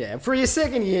week. Yeah, for your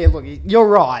second year, look, you're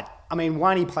right. I mean,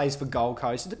 one, he plays for Gold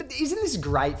Coast. But isn't this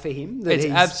great for him? It's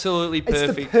absolutely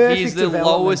perfect. He's the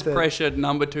lowest pressured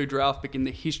number 2 draft pick in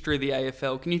the history of the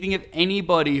AFL. Can you think of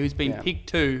anybody who's been picked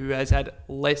 2 who has had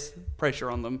less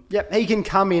pressure on them? Yep, he can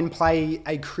come in, play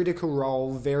a critical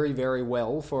role very, very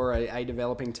well for a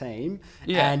developing team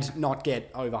and not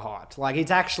get overhyped.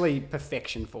 It's actually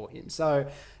perfection for him. So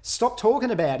stop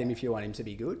talking about him if you want him to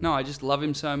be good. No, I just love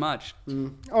him so much.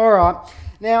 All right.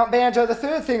 Now, Banjo, the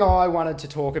third thing I wanted to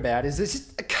talk about is there's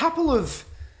just a couple of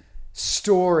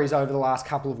stories over the last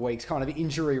couple of weeks, kind of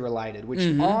injury related, which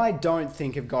I don't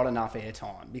think have got enough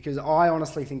airtime, because I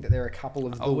honestly think that there are a couple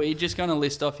of... Are we just going to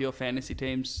list off your fantasy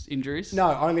team's injuries?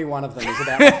 No, only one of them is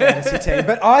about my fantasy team.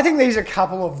 But I think these are a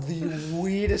couple of the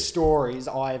weirdest stories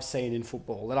I have seen in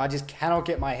football that I just cannot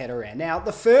get my head around. Now,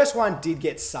 the first one did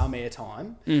get some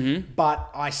airtime, but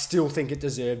I still think it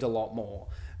deserved a lot more.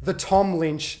 The Tom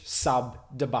Lynch sub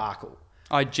debacle.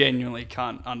 I genuinely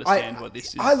can't understand what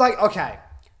this is. Okay,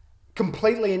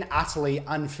 completely and utterly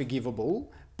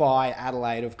unforgivable by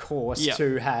Adelaide, of course,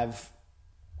 to have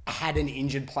had an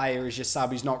injured player as your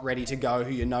sub who's not ready to go,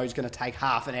 who you know is going to take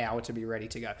half an hour to be ready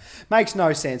to go. Makes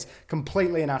no sense.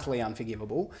 Completely and utterly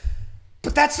unforgivable.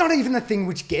 But that's not even the thing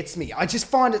which gets me. I just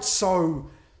find it so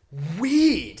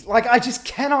weird. Like, I just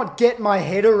cannot get my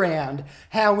head around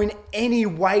how in any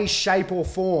way, shape or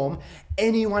form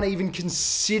anyone even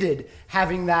considered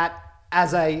having that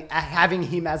as having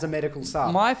him as a medical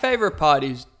sub. My favourite part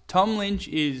is Tom Lynch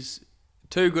is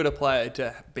too good a player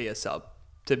to be a sub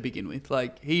to begin with.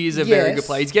 Like, he is a very good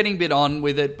player. He's getting a bit on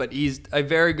with it, but he's a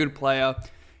very good player.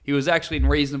 He was actually in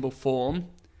reasonable form.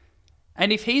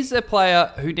 And if he's a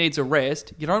player who needs a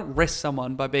rest, you don't rest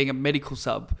someone by being a medical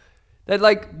sub. They're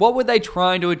like, what were they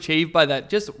trying to achieve by that?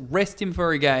 Just rest him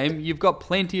for a game. You've got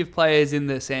plenty of players in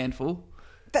the sandful.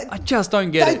 I just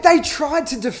don't get it. They tried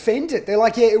to defend it. They're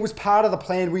like, yeah, it was part of the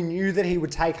plan. We knew that he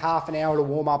would take half an hour to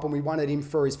warm up and we wanted him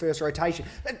for his first rotation.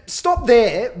 Stop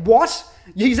there. What?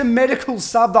 He's a medical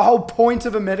sub. The whole point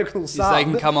of a medical sub they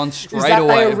can come on straight is that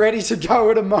away. They are ready to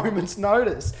go at a moment's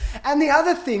notice. And the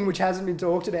other thing which hasn't been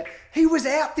talked about, he was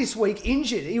out this week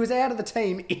injured. He was out of the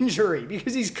team injury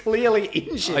because he's clearly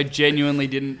injured. I genuinely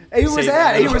didn't. He was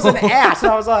out. He was an out.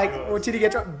 And I was like, well, did he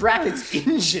get dropped? Brackets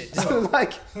injured.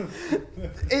 Like,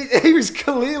 he was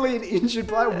clearly an injured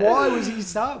player. Why was he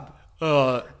sub?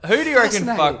 Who do you reckon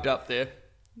fucked up there?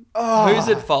 Who's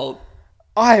at fault?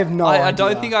 I have no idea. I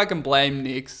don't think I can blame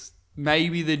Nix.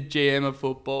 Maybe the GM of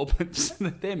football, but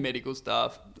their medical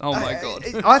staff. Oh my God.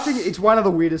 I think it's one of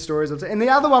the weirdest stories I've seen. And the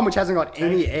other one, which hasn't got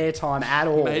any airtime at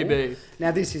all. Maybe.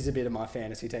 Now, this is a bit of my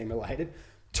fantasy team related.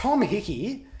 Tom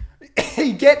Hickey,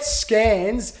 he gets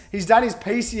scans. He's done his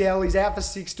PCL. He's out for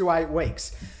 6 to 8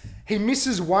 weeks. He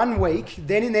misses 1 week.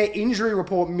 Then in their injury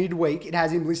report midweek, it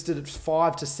has him listed at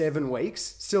 5 to 7 weeks.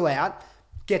 Still out.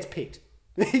 Gets picked.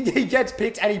 He gets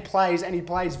picked and he plays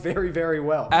very, very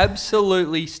well.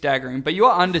 Absolutely staggering. But you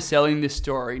are underselling this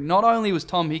story. Not only was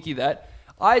Tom Hickey that,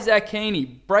 Isaac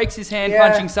Heaney breaks his hand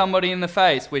punching somebody in the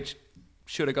face, which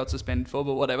should have got suspended for,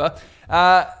 but whatever.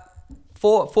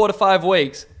 4 to 5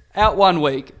 weeks. Out 1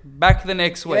 week. Back the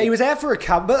next week. Yeah, he was out for a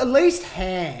couple, but at least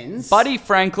hands. Buddy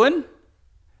Franklin,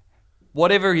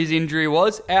 whatever his injury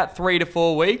was, out 3 to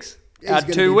 4 weeks. Out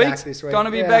 2 weeks. Going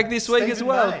to be back this week as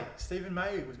well. Stephen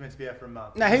May was meant to be out for a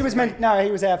month. No, he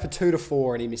was out for 2 to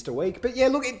 4 and he missed a week. But yeah,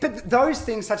 look, but those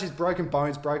things such as broken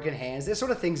bones, broken hands, they're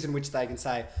sort of things in which they can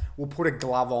say, we'll put a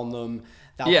glove on them.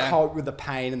 They'll cope with the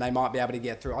pain and they might be able to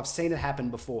get through. I've seen it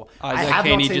happen before. Isaac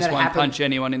Heaney just won't punch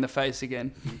anyone in the face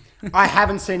again. I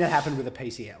haven't seen it happen with a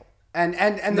PCL.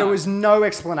 And there was no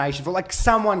explanation for, like,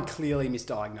 someone clearly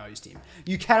misdiagnosed him.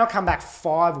 You cannot come back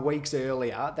 5 weeks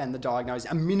earlier than the diagnosis,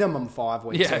 a minimum 5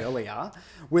 weeks earlier,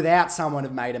 without someone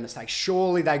have made a mistake.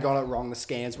 Surely they got it wrong. The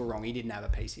scans were wrong. He didn't have a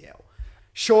PCL.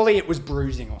 Surely it was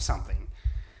bruising or something.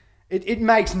 It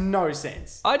makes no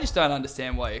sense. I just don't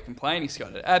understand why you're complaining,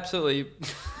 Scott. It absolutely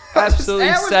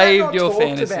saved your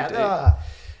fantasy team.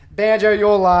 Banjo,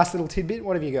 your last little tidbit.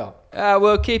 What have you got?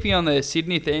 Well, keeping on the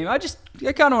Sydney theme, I kind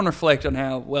of want to reflect on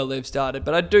how well they've started,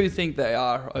 but I do think they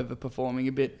are overperforming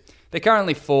a bit. They're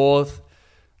currently 4th.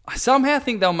 I somehow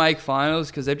think they'll make finals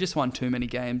because they've just won too many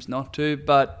games not to,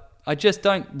 but I just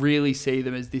don't really see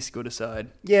them as this good a side.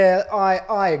 Yeah,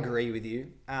 I agree with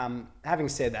you. Having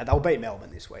said that, they'll beat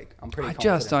Melbourne this week. I'm pretty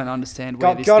confident. I just don't understand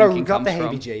where this thinking comes from.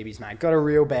 Got the heebie-jeebies, mate. Got a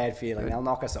real bad feeling. They'll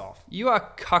knock us off. You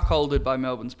are cuckolded by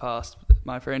Melbourne's past,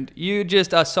 my friend. You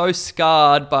just are so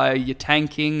scarred by your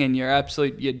tanking and your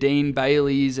Dean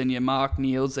Baileys and your Mark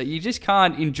Neils that you just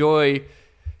can't enjoy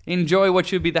what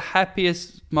should be the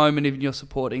happiest moment in your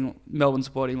Melbourne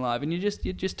supporting life, and you're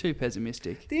just too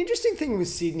pessimistic. The interesting thing with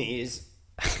Sydney is,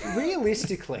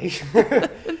 realistically,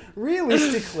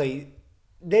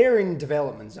 they're in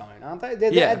development zone, aren't they?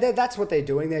 That's what they're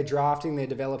doing. They're drafting. They're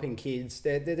developing kids.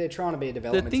 They're trying to be a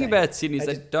development. The thing about Sydney is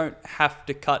they don't have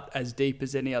to cut as deep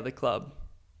as any other club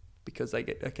because they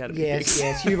get academy picks.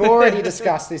 Yes. You've already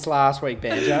discussed this last week,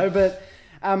 Banjo, but.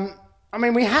 I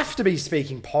mean, we have to be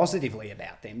speaking positively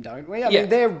about them, don't we? I mean,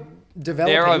 they're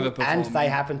developing and they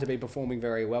happen to be performing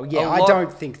very well. Yeah, I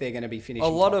don't think they're going to be finishing a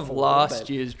lot top of 4, last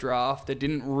year's draft that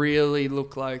didn't really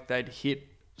look like they'd hit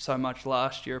so much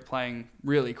last year, playing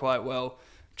really quite well.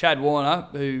 Chad Warner,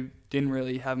 who didn't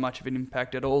really have much of an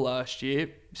impact at all last year,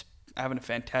 is having a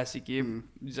fantastic year.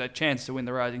 There's a chance to win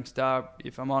the Rising Star,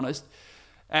 if I'm honest.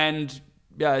 And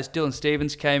yeah, as Dylan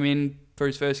Stevens came in for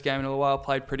his first game in a while,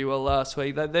 played pretty well last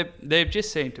week. They've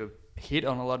just seemed to hit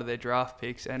on a lot of their draft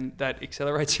picks, and that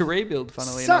accelerates your rebuild,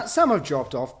 funnily enough. Some have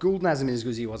dropped off. Goulden hasn't been as good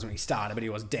as he was when he started, but he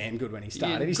was damn good when he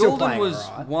started. Yeah, He's still Goulden playing was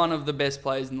all right. one of the best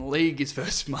players in the league his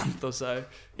first month or so.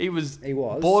 He was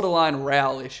was. borderline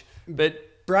Rowlish, but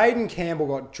Braden Campbell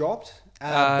got dropped.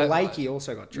 Blakey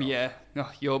also got dropped. yeah,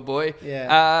 your boy.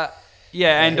 Yeah.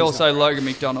 And he's also not Logan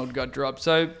McDonald got dropped.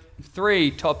 So 3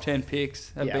 top 10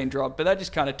 picks have Yeah. been dropped, but that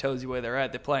just kind of tells you where they're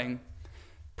at. They're playing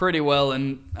pretty well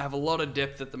and have a lot of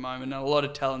depth at the moment and a lot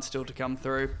of talent still to come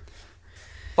through.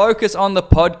 Focus on the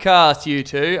podcast, you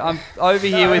two. I'm over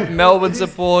here with Melbourne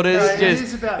supporters.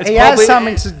 He has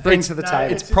something to bring to the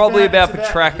table. It's probably about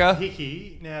Petrarca.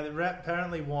 Hickey. Now,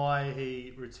 apparently why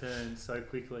he returned so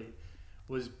quickly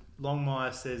was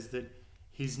Longmire says that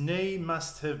his knee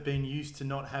must have been used to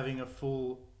not having a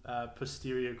full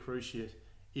posterior cruciate,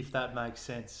 if that makes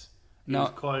sense. He No.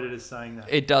 was quoted as saying that.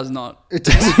 It does not. It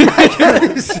doesn't make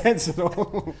any sense at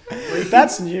all.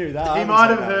 That's new. That He might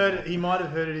have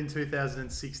heard it in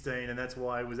 2016, and that's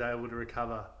why he was able to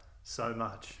recover so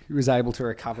much. He was able to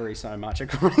recover so much,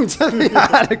 according to the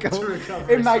article. To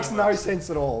recover It makes so no much.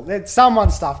 sense at all. Someone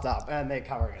stuffed up, and they're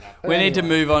covering it up. But We need to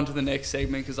anyway. move on to the next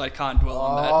segment because I can't dwell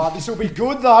on that. Oh, this will be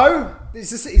good though.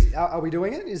 Are we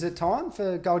doing it? Is it time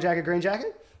for Gold Jacket, Green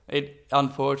Jacket? It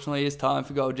unfortunately is time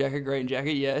for Gold Jacket, Green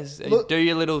Jacket. Yes, Look- do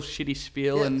your little shitty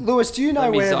spiel Yeah, and Lewis, do you know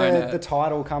let me where zone the out. the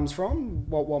title comes from?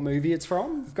 What movie it's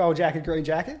from? Gold Jacket, Green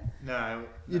Jacket? No.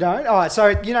 You don't? All right, so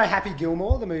you know Happy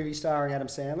Gilmore, the movie starring Adam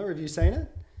Sandler. Have you seen it?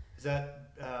 Is that...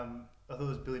 I thought it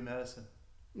was Billy Madison.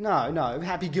 No,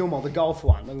 Happy Gilmore, the golf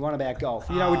one, the one about golf.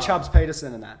 You know, with Chubbs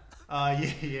Peterson and that.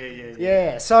 Yeah.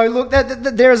 Yeah, so look,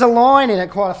 there is a line in it,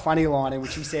 quite a funny line, in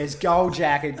which he says, Gold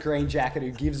Jacket, Green Jacket,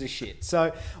 who gives a shit?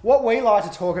 So what we like to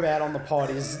talk about on the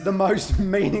pod is the most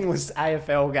meaningless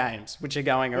AFL games which are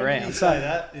going When around. did he So say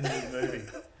that in the movie?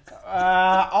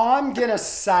 I'm going to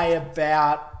say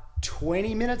about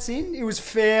 20 minutes in. It was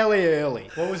fairly early.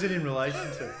 What was it in relation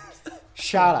to?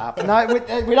 Shut up. No,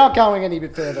 we're not going any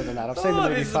bit further than that. I've seen the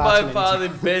movie this is far too by many far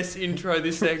times. the best intro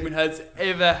this segment has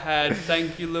ever had.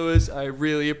 Thank you, Lewis. I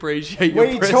really appreciate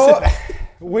your presence.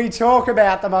 We talk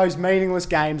about the most meaningless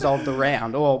games of the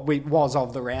round, or was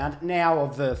of the round, now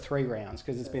of the 3 rounds,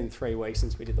 because it's been 3 weeks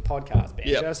since we did the podcast,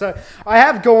 Banjo. Yep. So I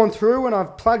have gone through and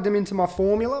I've plugged them into my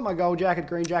formula, my Gold Jacket,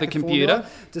 Green Jacket The computer.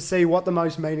 formula, to see what the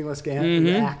most meaningless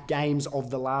games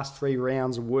of the last 3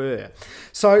 rounds were.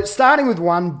 So starting with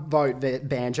 1 vote,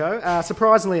 Banjo,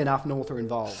 surprisingly enough, North are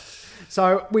involved.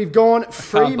 So we've gone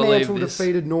Fremantle this.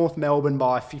 defeated North Melbourne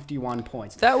by 51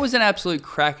 points. That was an absolute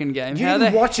cracking game. You How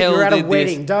didn't the watch it, hell you were at a did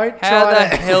wedding. Don't How try the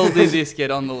to- hell did this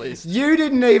get on the list? You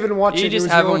didn't even watch it. You It just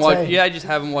was haven't your watched. team. Yeah, I just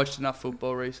haven't watched enough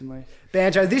football recently.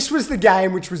 Banjo, this was the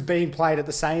game which was being played at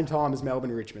the same time as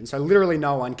Melbourne Richmond, so literally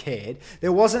no one cared.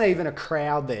 There wasn't even a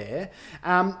crowd there.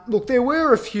 Look, there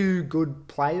were a few good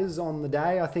players on the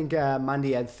day. I think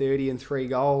Mundy had 30 and 3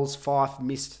 goals. Fife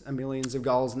missed millions of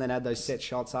goals and then had those set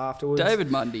shots afterwards. David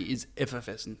Mundy is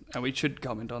effervescent, and we should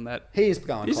comment on that. He is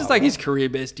going This quite is like well. his career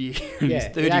best year. And Yeah,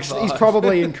 he's 35. he's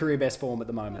probably in career best form at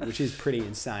the moment, which is pretty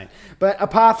insane. But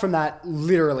apart from that,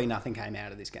 literally nothing came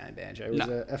out of this game, Banjo. It was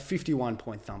No. a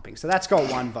 51-point thumping. So that's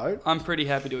got 1 vote. I'm pretty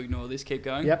happy to ignore this. Keep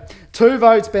going. Yep. 2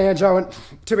 votes, Banjo. And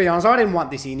to be honest, I didn't want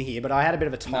this in here, but I had a bit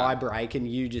of a tie break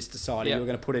and you just decided Yep. you were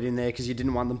going to put it in there because you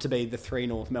didn't want them to be the 3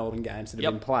 North Melbourne games that have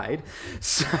Yep. been played.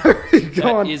 So, go That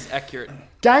on. is accurate.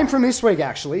 Game from this week,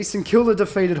 actually. St Kilda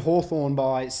defeated Hawthorn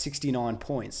by 69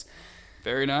 points.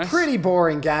 Very nice. Pretty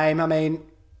boring game. I mean,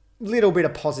 little bit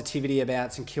of positivity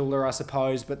about St Kilda, I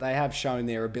suppose, but they have shown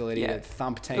their ability to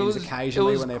thump teams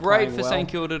occasionally when they're great playing for well. St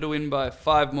Kilda to win by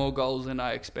 5 more goals than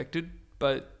I expected,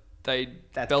 but they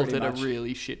That's belted pretty a much-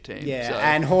 really shit team. Yeah, so.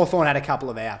 and Hawthorn had a couple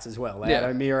of outs as well. They Yeah. had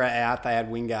O'Meara out, they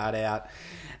had Wingard out.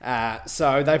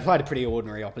 So they played a pretty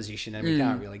ordinary opposition and we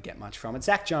can't really get much from it.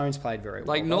 Zach Jones played very well.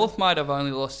 Like, though. North might have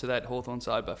only lost to that Hawthorn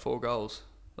side by 4 goals.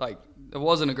 Like, it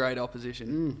wasn't a great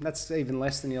opposition. That's even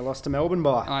less than you lost to Melbourne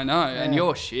by. I know, and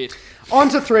you're shit. On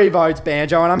to 3 votes,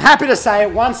 Banjo, and I'm happy to say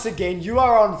it once again. You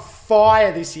are on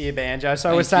fire this year, Banjo.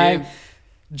 So we're Thank saying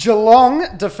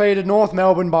Geelong defeated North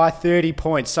Melbourne by 30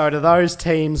 points. So to those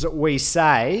teams, we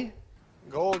say...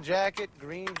 Gold jacket,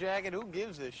 green jacket, who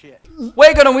gives a shit?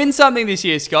 We're going to win something this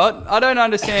year, Scott. I don't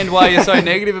understand why you're so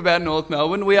negative about North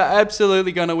Melbourne. We are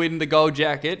absolutely going to win the gold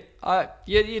jacket.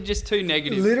 You're just too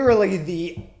negative. Literally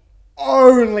the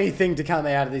only thing to come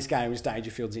out of this game was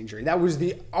Dangerfield's injury. That was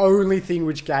the only thing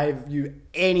which gave you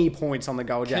any points on the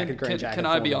gold jacket, green jacket. Can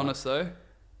I be formula. honest though?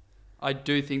 I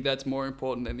do think that's more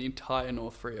important than the entire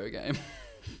North Freo game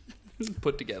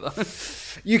put together.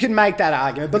 You can make that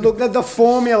argument, but look, the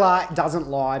formula doesn't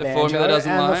lie. The Banjo, formula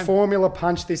doesn't and lie. the formula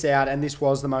punched this out, and this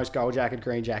was the most gold jacket,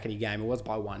 green jackety game. It was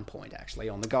by 1 point actually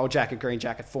on the gold jacket, green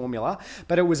jacket formula,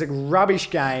 but it was a rubbish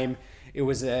game. It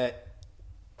was a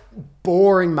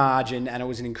boring margin, and it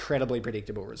was an incredibly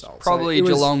predictable result. Probably So it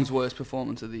was- Geelong's worst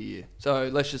performance of the year. So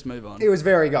let's just move on. It was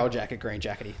very gold jacket, green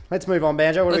jackety. Let's move on,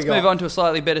 Banjo. What Let's do we got? move on to a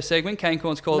slightly better segment. Kane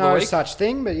Corn's Call of the No Week. such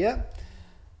thing, but yeah.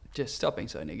 Just stop being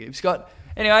so negative, Scott.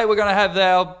 Anyway, we're going to have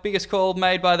our biggest call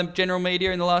made by the general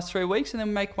media in the last 3 weeks and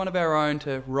then make one of our own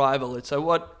to rival it.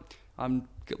 So I'm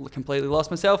completely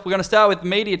lost myself. We're going to start with the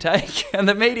media take. And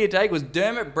the media take was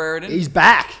Dermot Brereton. He's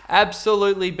back.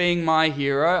 Absolutely being my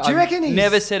hero. Do you reckon he's...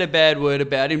 never said a bad word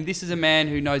about him. This is a man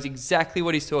who knows exactly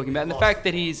what he's talking about. And the fact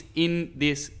that he's in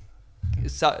this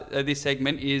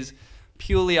segment is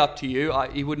purely up to you.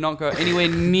 He would not go anywhere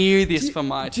near this for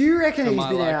my Do you reckon for he's my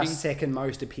been our liking. second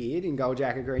most appeared in gold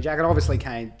jacket, green jacket? Obviously,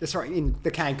 in the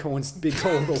Kane Corn's big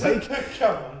call of the week.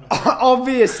 Come on.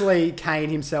 Obviously, Kane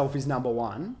himself is number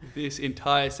one. This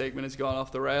entire segment has gone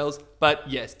off the rails. But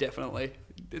yes, definitely.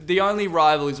 The only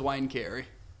rival is Wayne Carey.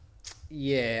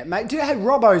 Yeah, mate.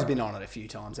 Robbo's been on it a few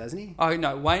times, hasn't he? Oh,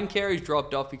 no. Wayne Carey's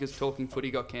dropped off because Talking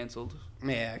Footy got cancelled.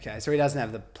 Yeah, okay. So he doesn't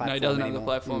have the platform No, he doesn't have the anymore.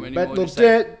 platform anymore. But look, Just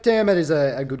say- Dermot is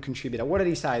a good contributor. What did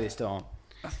he say this time?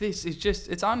 This is just,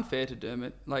 it's unfair to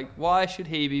Dermot. Like, why should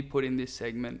he be put in this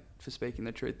segment for speaking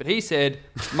the truth? But he said,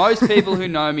 most people who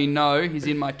know me know he's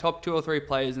in my top 2 or 3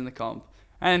 players in the comp.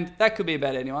 And that could be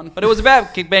about anyone. But it was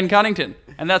about Ben Cunnington.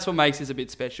 And that's what makes this a bit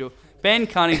special. Ben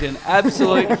Cunnington,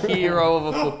 absolute hero of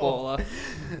a footballer.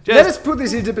 Let us Just put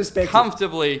this into perspective.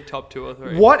 comfortably top 2 or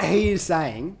 3. What he is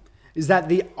saying is that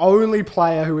the only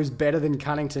player who is better than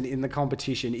Cunnington in the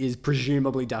competition is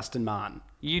presumably Dustin Martin.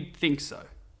 You'd think so.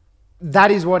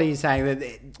 That is what he's saying. That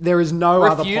there is no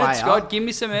other Refute player it, Scott. Give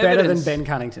me some better evidence. than Ben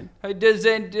Cunnington. Does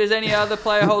any other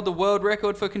player hold the world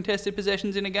record for contested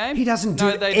possessions in a game? He doesn't do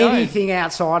No, they don't. anything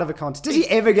outside of a contest. Does he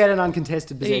ever get an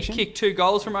uncontested He possession? kicked 2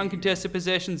 goals from uncontested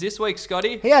possessions this week,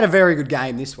 Scotty. He had a very good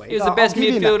game this week. He was the I'll best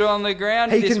give him midfielder that. on the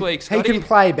ground He this can, week, he Scotty. can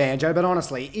play banjo, but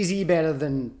honestly, is he better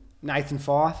than Nathan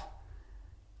Fyfe,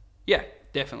 Yeah,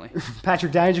 definitely.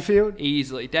 Patrick Dangerfield,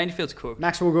 Easily. Dangerfield's cooked.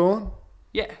 Maxwell Gorn,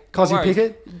 Yeah. Cosy no worries.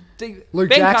 Pickett? Luke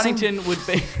Ben Jackson? Cunnington would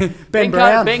beat... Ben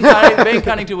Brown? Ben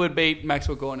Cunnington would beat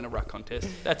Maxwell Gorn in a ruck contest.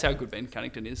 That's how good Ben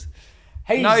Cunnington is.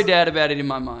 No doubt about it in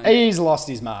my mind. He's lost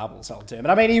his marbles, old Dermot.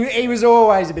 I mean, he was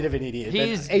always a bit of an idiot,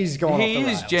 but he's gone off the He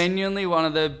rails. is genuinely one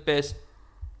of the best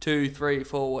 2, 3,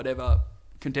 4, whatever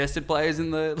contested players in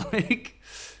the league.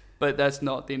 But that's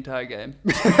not the entire game.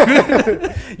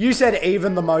 You said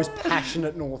even the most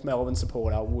passionate North Melbourne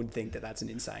supporter would think that that's an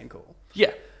insane call,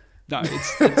 Yeah. No,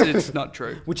 it's not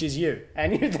true. which is you,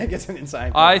 and you think it's an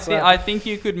insane call. I think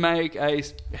you could make a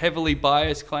heavily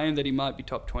biased claim that he might be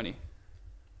top 20.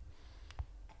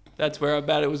 That's where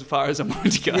about it was as far as I'm going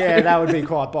to go. Yeah, that would be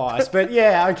quite biased. But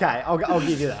yeah, okay, I'll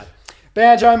give you that.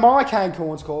 Banjo, my Kane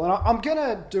Corn's call, and I'm going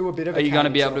to do a bit of a Are you Kane going to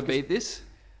be able to himself, beat this?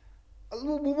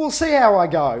 We'll see how I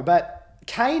go, but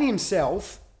Kane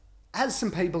himself has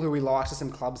some people who he likes or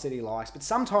some clubs that he likes, but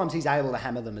sometimes he's able to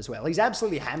hammer them as well. He's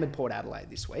absolutely hammered Port Adelaide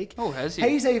this week. Oh, has he?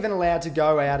 He's even allowed to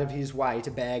go out of his way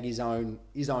to bag his own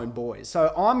boys.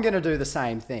 So I'm going to do the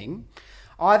same thing.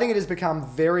 I think it has become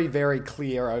very, very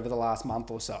clear over the last month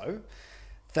or so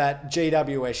that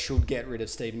GWS should get rid of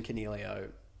Stephen Cornelio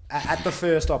at the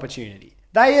first opportunity.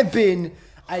 They have been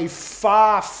a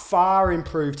far, far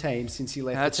improved team since he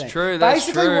left That's the team. true, that's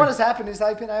Basically, true. what has happened is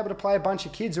they've been able to play a bunch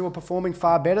of kids who are performing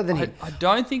far better than him. I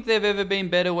don't think they've ever been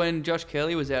better when Josh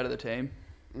Kelly was out of the team.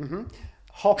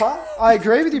 Hopper, I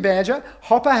agree with you, Banjo.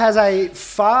 Hopper has a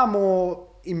far more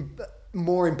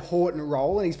important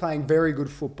role, and he's playing very good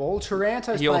football.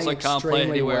 Taranto's He playing also can't play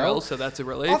extremely anywhere well. else, so that's a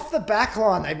relief. Off the back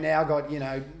line, they've now got,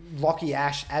 Lockie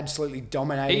Ash absolutely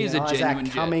dominating. He's and a Isaac genuine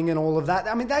jet. coming and all of that.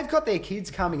 I mean, they've got their kids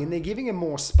coming and they're giving them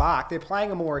more spark. They're playing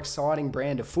a more exciting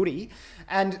brand of footy,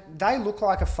 and they look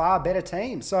like a far better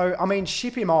team. So, I mean,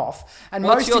 ship him off. And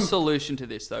What's your solution to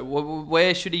this, though?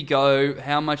 Where should he go?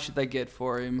 How much should they get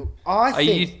for him? Are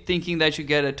you thinking they should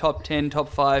get a top 10, top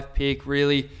 5 pick,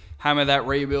 really hammer that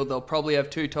rebuild? They'll probably have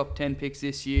 2 top 10 picks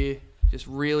this year. Just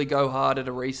really go hard at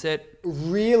a reset.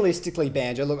 Realistically,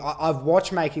 Banjo, look, I've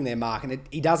watched Making Their Mark, and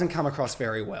he doesn't come across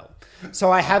very well.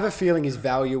 So I have a feeling his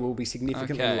value will be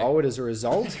significantly lowered as a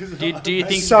result. Do you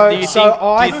think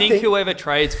I think whoever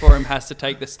trades for him has to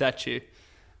take the statue?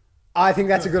 I think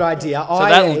that's a good idea. So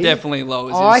that'll definitely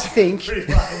lower I his. think Pretty lame,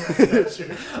 that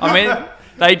statue. I mean,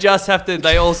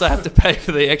 they also have to pay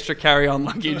for the extra carry-on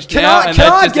luggage. Can now, I and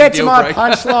that's just a get to deal my breaker.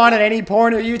 punchline at any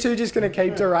point, or are you two just going to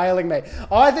keep derailing me?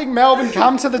 I think Melbourne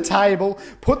come to the table,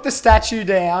 put the statue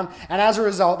down, and as a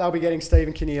result, they'll be getting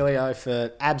Stephen Coniglio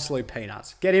for absolute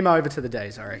peanuts. Get him over to the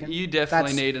D's, I reckon. You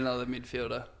definitely need another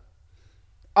midfielder.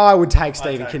 I would take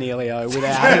Stephen take Coniglio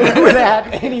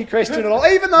without any question at all,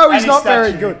 even though he's Any not very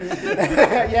statue.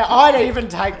 good. Yeah, I'd even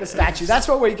take the statue. That's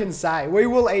what we can say. We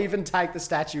will even take the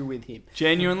statue with him.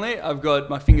 Genuinely, I've got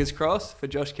my fingers crossed for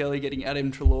Josh Kelly getting Adam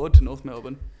Treloar to North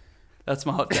Melbourne. That's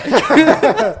my hot take.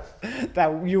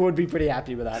 That you would be pretty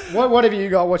happy with that. What have you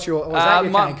got? Was that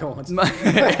your Kane Corns?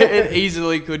 It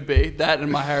easily could be that and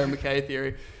my Harry McKay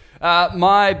theory.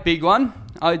 My big one,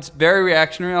 it's very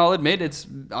reactionary, I'll admit.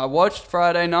 I watched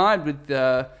Friday night with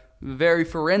very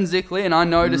forensically, and I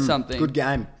noticed something. Good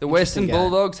game. The Western Interesting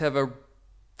game. Bulldogs have a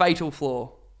fatal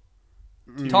flaw.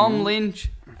 Tom Lynch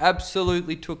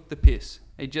absolutely took the piss.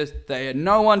 They had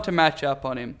no one to match up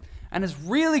on him. And it's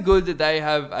really good that they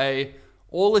have a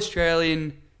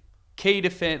All-Australian key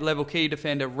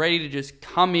defender ready to just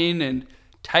come in and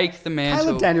take the mantle.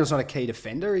 Caleb Daniel's not a key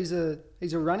defender. He's a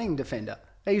running defender.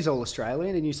 He's all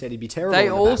Australian, and you said he'd be terrible. They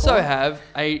in the also backline. have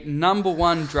a number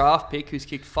 1 draft pick who's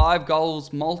kicked 5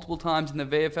 goals multiple times in the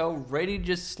VFL, ready to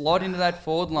just slot into that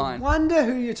forward line. Wonder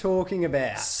who you're talking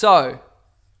about. So,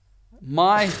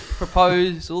 my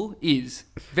proposal is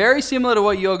very similar to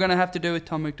what you're going to have to do with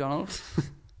Tom McDonald.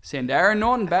 Send Aaron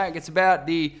Norton back. It's about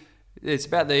the.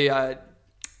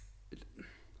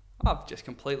 I've just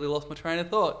completely lost my train of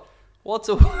thought. What's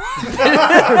a?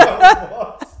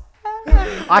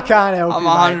 I can't help I'm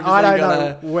you, mate. 100% I don't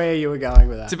gonna- know where you were going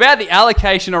with that. It's about the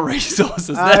allocation of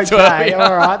resources. That's where Okay, we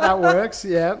all are. right, that works.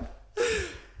 Yeah.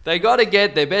 They got to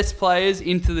get their best players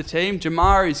into the team.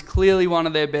 Jamar is clearly one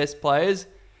of their best players.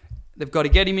 They've got to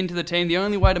get him into the team. The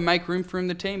only way to make room for him in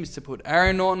the team is to put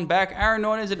Aaron Norton back. Aaron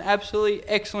Norton is an absolutely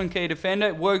excellent key defender.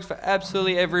 It works for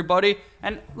absolutely everybody.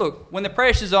 And look, when the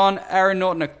pressure's on, Aaron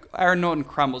Norton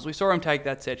crumbles. We saw him take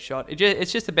that set shot.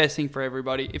 It's just the best thing for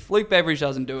everybody. If Luke Beveridge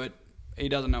doesn't do it, he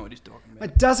doesn't know what he's talking about.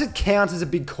 But does it count as a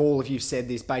big call if you've said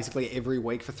this basically every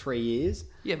week for 3 years?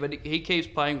 Yeah, but he keeps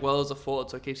playing well as a forward,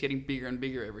 so it keeps getting bigger and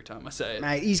bigger every time I say it.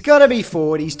 Mate, he's got to be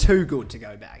forward. He's too good to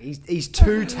go back. He's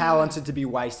too talented to be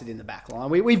wasted in the back line.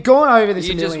 We've gone over this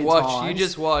a million times. You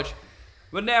just watch.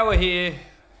 But now we're here.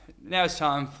 Now it's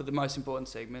time for the most important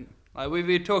segment.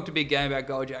 We've talked a big game about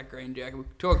Goldjack, Greenjack.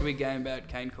 We've talked a big game about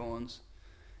Kane Corns.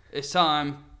 It's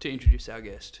time to introduce our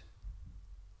guest.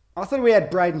 I thought we had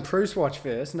Braden Pruce watch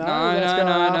first. No.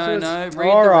 No. Read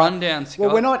All the right. rundown, Scott.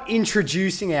 Well, we're not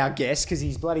introducing our guest because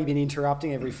he's bloody been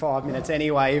interrupting every 5 minutes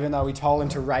anyway, even though we told him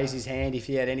to raise his hand if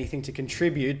he had anything to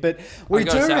contribute. But we I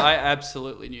gotta do. say, I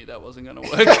absolutely knew that wasn't going to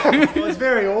work. Well, it's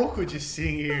very awkward just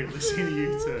sitting here and listening to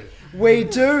you two. We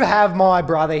do have my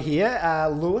brother here,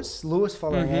 Lewis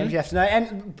following Mm-hmm. him, you have to know.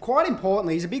 And quite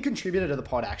importantly, he's a big contributor to the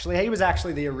pod, actually. He was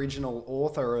actually the original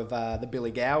author of the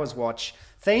Billy Gowers Watch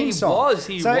theme song.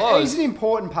 He so was. he's an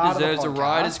important part Deserves of the a podcast.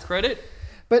 writer's credit.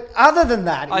 But other than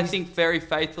that, I he's- think very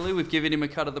faithfully we've given him a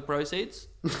cut of the proceeds.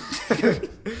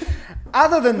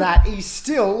 other than that, he's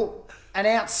still an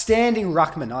outstanding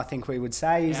ruckman, I think we would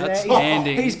say.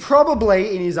 Outstanding. He's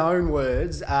probably, in his own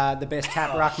words, the best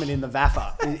tap ruckman in the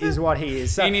VAFA, is what he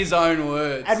is. So, In his own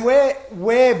words. and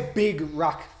we're big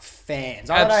ruck fans.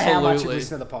 I don't know how much you Absolutely.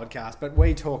 listen to the podcast, but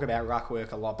we talk about ruck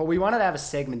work a lot. But we wanted to have a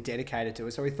segment dedicated to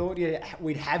it, so we thought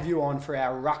we'd have you on for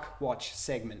our Ruck Watch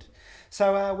segment.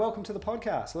 So welcome to the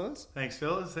podcast, Lewis. Thanks,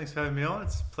 fellas. Thanks for having me on.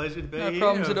 It's a pleasure to be No here.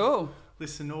 problems at all.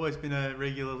 Always been a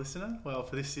regular listener. Well,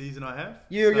 for this season I have.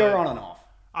 You're on and off.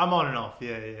 I'm on and off.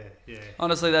 Yeah.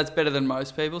 Honestly, that's better than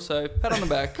most people, so pat on the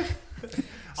back.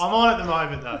 I'm on at the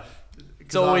moment though.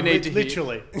 It's all we need to hear.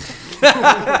 literally.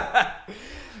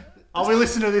 I'll be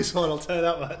listening to this one. I'll tell you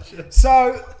that much.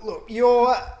 So look,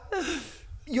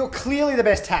 you're clearly the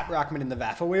best tap ruckman in the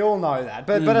VAFA. We all know that.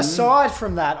 But aside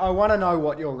from that, I want to know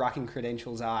what your rucking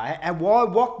credentials are and why.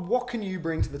 What can you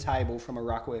bring to the table from a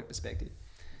ruck work perspective?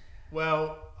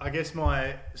 Well, I guess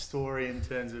my story in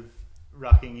terms of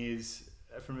rucking is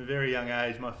from a very young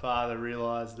age, my father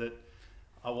realised that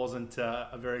I wasn't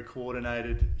a very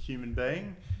coordinated human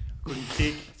being. Couldn't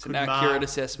kick, It's an couldn't accurate mark,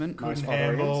 assessment. couldn't Most father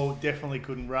handball, definitely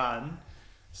couldn't run.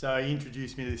 So he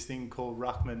introduced me to this thing called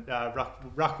ruck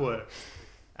work.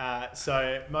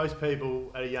 So most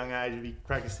people at a young age would be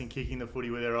practicing kicking the footy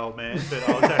with their old man, but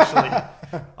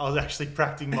I was actually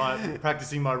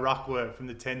practicing my ruck work from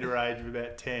the tender age of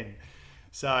about 10.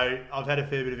 So I've had a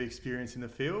fair bit of experience in the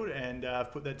field, and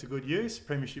I've put that to good use.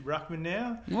 Premiership ruckman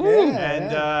now,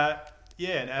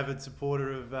 an avid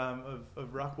supporter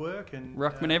of ruck work and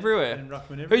Ruckman everywhere. And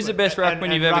ruckman everywhere. Who's the best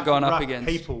ruckman you've ever gone up ruck against?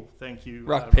 People, thank you.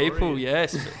 Ruck Rory. people,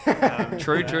 yes.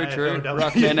 True. AFLW.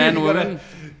 Ruckmen and You gotta, women,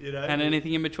 and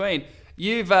anything in between.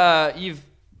 You've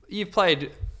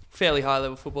played fairly high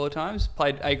level football at times.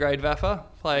 Played A grade VAFA.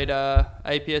 Played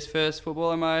APS first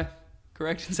football. Am I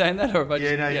correct in saying that, or have I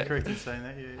you're correct in saying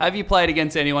that. Yeah. Have you played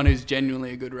against anyone who's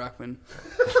genuinely a good ruckman?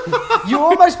 You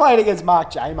almost played against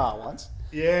Mark Jamar once.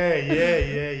 Yeah.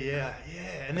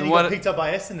 And then he got picked up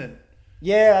by Essendon.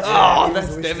 Yeah,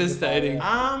 that's devastating.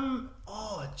 I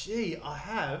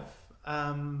have.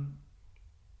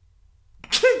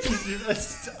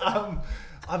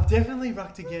 I've definitely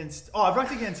rucked against. I've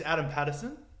rucked against Adam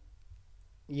Patterson.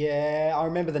 Yeah, I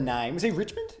remember the name. Was he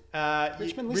Richmond?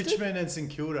 Richmond and St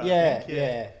Kilda. Yeah, I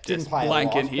think, Didn't Just play a blanking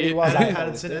lot, but here. he was Adam AFL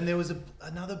Patterson, listed. and there was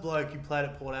another bloke who played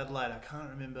at Port Adelaide. I can't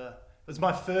remember. It was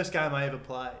my first game I ever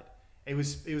played. He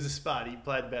was a spud. He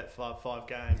played about five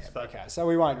games. Yeah, but okay, so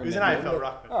we won't he was remember. an AFL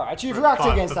ruckman. All right, you've For rucked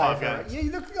five- against for five AFL. games.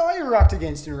 Yeah, the guy you rucked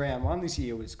against in round one this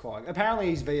year was quite... Apparently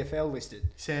he's VFL listed.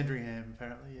 Sandringham,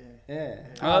 apparently, yeah. Yeah.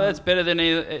 Oh, that's better than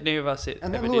any of us. And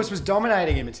then ever Lewis did. was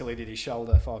dominating him until he did his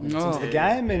shoulder 5 minutes into the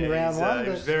game in round one.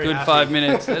 He was But very Good happy. 5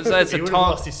 minutes. That's He a would have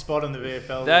Tom. lost his spot on the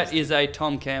VFL That list. is a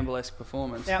Tom Campbell-esque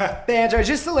performance. now, Banjo,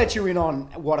 just to let you in on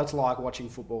what it's like watching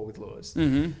football with Lewis.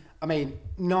 Mm-hmm. I mean,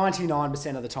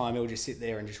 99% of the time he'll just sit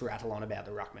there and just rattle on about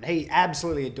the ruckman. He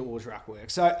absolutely adores ruck work.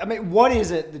 So, I mean, what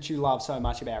is it that you love so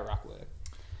much about ruck work?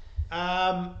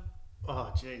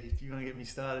 You want to get me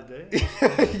started, do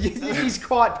you? He's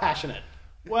quite passionate.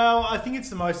 Well, I think it's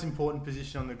the most important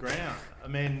position on the ground. I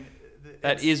mean,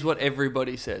 That is what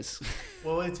everybody says.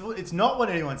 well, it's not what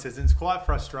anyone says, and it's quite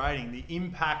frustrating. The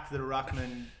impact that a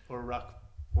ruckman or a ruck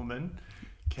woman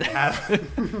can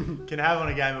have on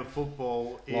a game of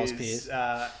football is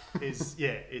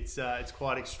it's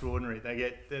quite extraordinary.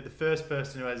 They're the first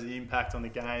person who has the impact on the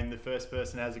game. The first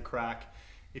person who has a crack.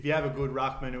 If you have a good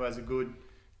ruckman who has a good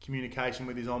communication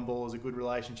with his on-ballers, a good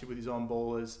relationship with his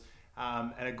on-ballers,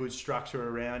 and a good structure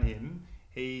around him,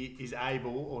 he is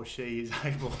able, or she is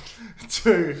able,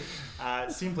 to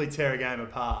simply tear a game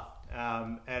apart.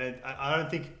 I don't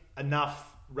think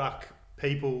enough ruck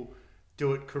people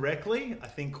do it correctly. I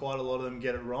think quite a lot of them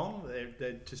get it wrong.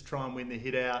 They just try and win the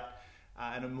hit out,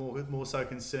 and are more so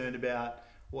concerned about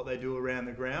what they do around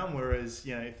the ground. Whereas,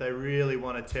 if they really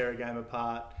want to tear a game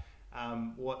apart,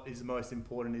 what is the most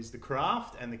important is the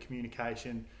craft and the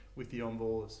communication with the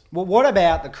on-ballers. Well, what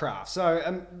about the craft?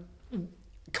 So,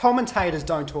 commentators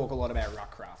don't talk a lot about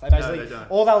ruck craft. They basically, they don't.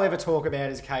 all they'll ever talk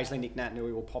about is occasionally Nick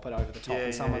Naitanui will pop it over the top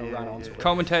and someone will run onto it.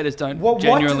 Commentators don't What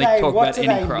genuinely do they, talk what about do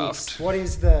any they craft. miss? What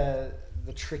is the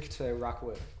trick to ruck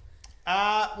work?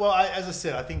 As I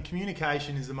said, I think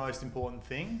communication is the most important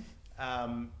thing.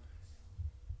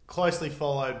 Closely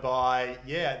followed by,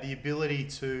 the ability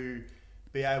to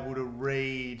be able to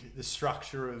read the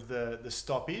structure of the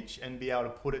stoppage and be able to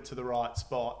put it to the right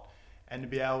spot, and to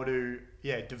be able to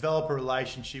develop a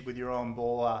relationship with your own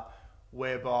baller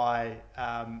whereby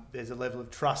there's a level of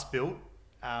trust built.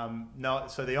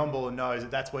 So the on-baller knows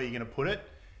that that's where you're going to put it,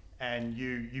 and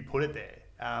you put it there.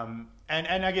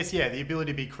 And I guess, the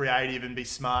ability to be creative and be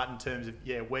smart in terms of,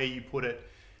 where you put it,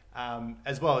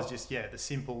 as well as just, the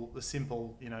simple,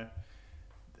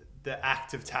 the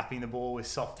act of tapping the ball with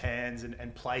soft hands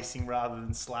and placing rather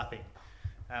than slapping.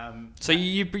 So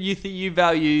you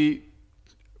value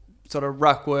sort of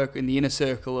ruck work in the inner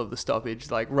circle of the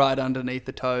stoppage, like right underneath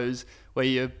the toes, where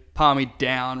you're palming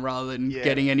down rather than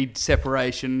getting any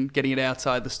separation, getting it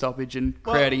outside the stoppage and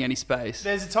creating any space.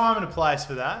 There's a time and a place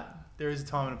for that. There is a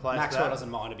time and a place Maxwell for that. doesn't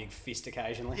mind a big fist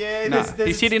occasionally. Yeah, No,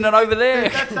 he's hitting it over there.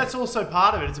 That's also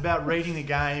part of it. It's about reading the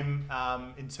game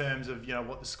in terms of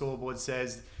what the scoreboard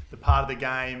says, the part of the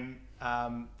game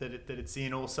that it's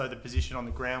in, also the position on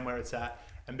the ground where it's at,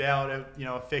 and be able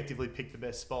to effectively pick the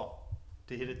best spot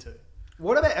to hit it to.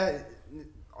 What about...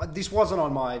 this wasn't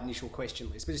on my initial question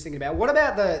list, but just thinking about, what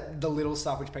about the little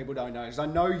stuff which people don't know? Because I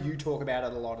know you talk about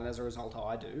it a lot, and as a result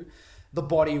I do. The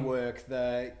body work,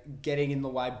 the getting in the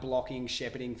way, blocking,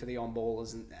 shepherding for the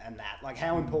on-ballers and that. Like,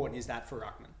 how important is that for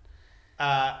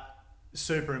ruckman?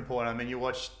 Super important. I mean, you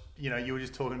were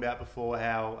just talking about before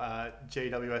how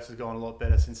GWS has gone a lot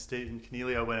better since Stephen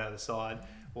Cornelio went out of the side.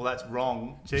 Well, that's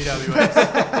wrong. GWS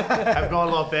have gone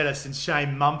a lot better since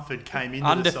Shane Mumford came into the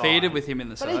side. Undefeated with him in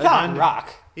the But side. he can't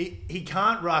ruck. He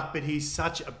can't ruck, but he's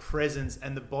such a presence,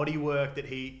 and the body work that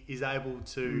he is able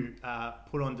to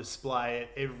put on display at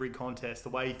every contest, the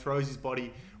way he throws his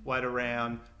body weight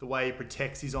around, the way he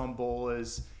protects his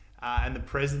on-ballers, and the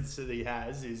presence that he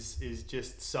has is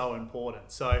just so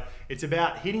important. So it's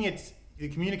about hitting it, the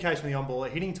communication with the on-baller,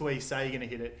 hitting to where you say you're going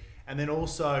to hit it, and then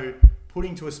also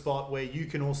putting to a spot where you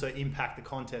can also impact the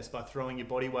contest by throwing your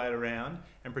body weight around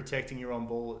and protecting your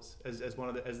on-ballers as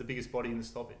the biggest body in the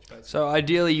stoppage, basically. So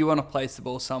ideally, you want to place the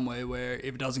ball somewhere where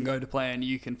if it doesn't go to plan,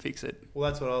 you can fix it. Well,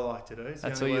 that's what I like to do. It's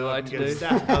That's the only what you way I like can to get a do.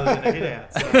 stat other than a hit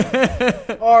out.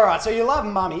 So. All right, so you love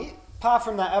Mummy. Apart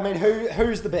from that, I mean,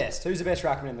 who's the best? Who's the best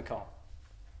ruckman in the comp?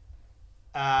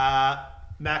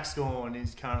 Max Gawn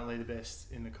is currently the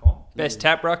best in the comp. Best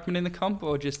tap ruckman in the comp,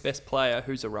 or just best player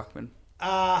who's a ruckman?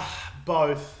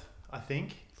 Both, I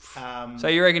think. So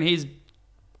you reckon his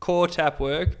core tap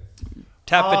work,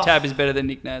 tap for tap, is better than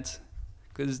Nick Nat's?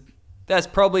 Because that's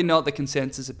probably not the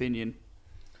consensus opinion.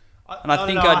 And I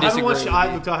think I disagree with you.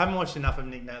 I haven't watched enough of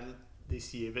Nick Nat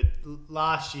this year, but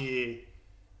last year,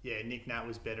 yeah, Nick Nat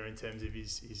was better in terms of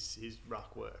his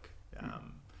ruck work.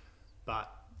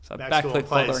 But So Max Gawn backflip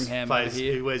Fotheringham over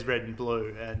here. He wears red and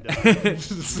blue, and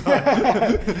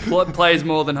Plays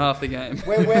more than half the game.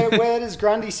 Where does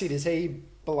Grundy sit? Is he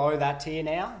below that tier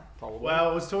now? Probably. well,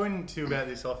 I was talking to you about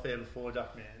this off air before,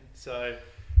 Duckman. So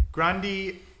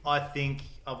Grundy, I think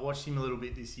I've watched him a little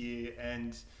bit this year,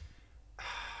 and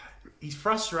he's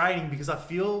frustrating because I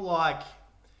feel like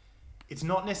it's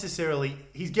not necessarily...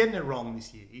 He's getting it wrong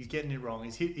this year. He's getting it wrong.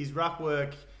 His ruck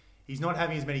work, he's not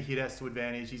having as many hit-outs to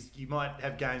advantage. You might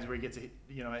have games where he gets a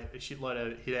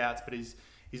shitload of hit-outs, but he's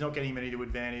not getting many to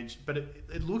advantage. But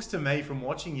it looks to me from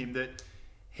watching him that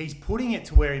he's putting it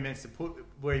to where he means to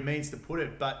put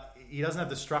it, but he doesn't have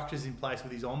the structures in place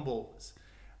with his on-ballers.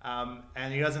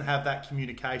 And he doesn't have that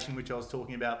communication, which I was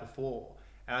talking about before.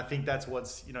 And I think that's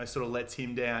what's, sort of lets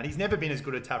him down. He's never been as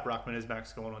good a tap ruckman as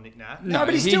Max Gawn or Nick Nat. No,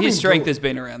 but he's still his been strength good. has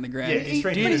been around the ground. Yeah, his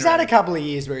strength has been He's around. had a couple of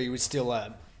years where he was still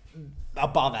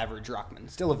above average ruckman.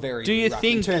 Still a very Do you good ruckman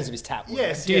think- in terms of his tap work.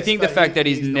 Yes. Do you think the but fact that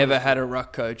he's not never as had good. a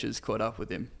ruck coach has caught up with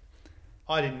him?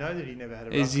 I didn't know that he never had a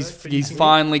ruck Is coach, but he's you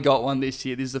finally got one this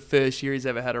year. This is the first year he's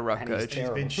ever had a ruck And he's coach.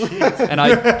 terrible. been shit.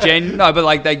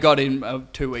 And they got him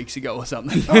 2 weeks ago or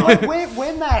something. But like,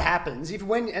 when that happens,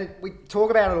 and we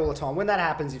talk about it all the time, when that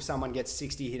happens, if someone gets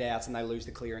 60 hit outs and they lose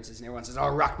the clearances and everyone says, oh,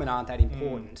 ruckmen aren't that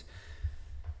important,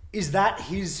 is that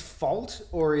his fault,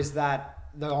 or is that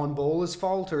the on-baller's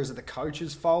fault, or is it the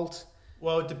coach's fault?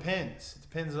 Well, it depends.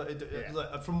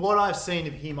 From what I've seen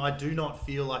of him, I do not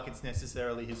feel like it's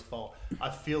necessarily his fault. I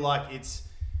feel like it's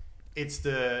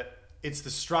the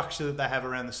structure that they have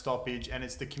around the stoppage, and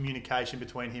it's the communication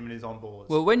between him and his on-ballers.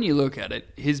 Well, when you look at it,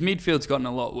 his midfield's gotten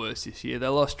a lot worse this year. They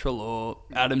lost Treloar.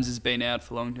 Adams has been out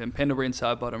for long term. Pendlebury and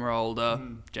Sidebottom are older.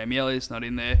 Jamie Elliott's not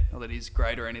in there. Not that he's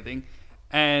great or anything.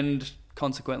 And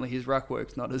consequently, his ruck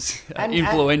work's not as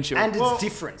influential. And it's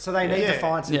different, so they need to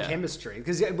find some Yeah. chemistry.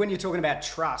 Because when you're talking about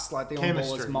trust, like the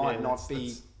Chemistry, on-ballers might yeah, not be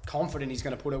that's- confident he's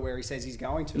going to put it where he says he's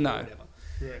going to, No. or whatever.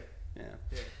 yeah.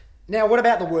 Yeah. Now, what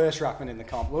about the worst ruckman in the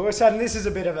comp, Lewis? And this is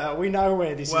a bit of a... We know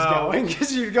where this is going,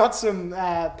 because you've got some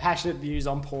passionate views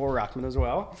on poor ruckman as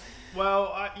well.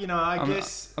 Well, I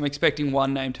guess... I'm expecting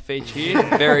one name to feature here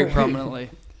very prominently.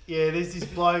 Yeah, there's this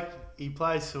bloke, he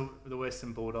plays for the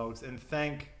Western Bulldogs, and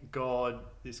thank God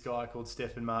this guy called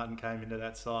Stephen Martin came into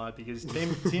that side, because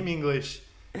Tim English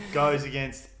goes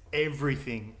against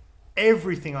everything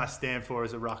I stand for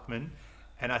as a ruckman,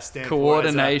 and I stand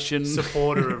Coordination. for as a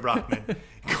supporter of ruckman.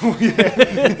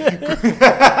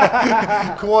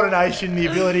 Coordination, the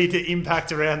ability to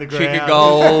impact around the ground. Kick a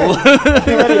goal.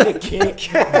 Ability to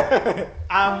kick.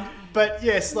 But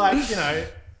yes,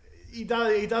 he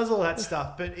does all that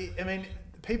stuff. But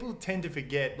people tend to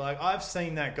forget. Like, I've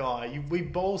seen that guy.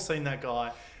 We've all seen that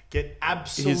guy get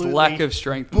absolutely His lack of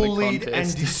strength in the bullied and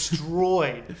contest.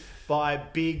 destroyed by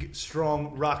big,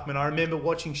 strong ruckman. I remember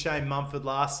watching Shane Mumford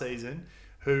last season,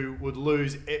 who would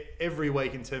lose every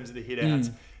week in terms of the hit-outs.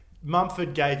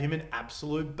 Mumford gave him an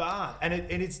absolute bath. And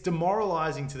it's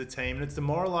demoralising to the team, and it's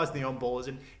demoralising the on-ballers,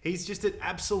 and he's just an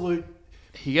absolute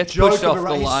He gets joke pushed of off a the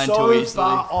race. line He's so too easily.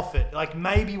 far off it. Like,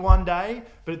 maybe one day,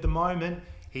 but at the moment,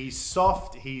 he's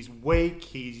soft, he's weak,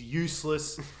 he's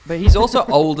useless. But he's also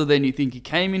older than you think. He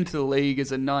came into the league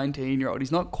as a 19-year-old.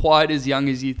 He's not quite as young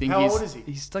as you think. How old is he?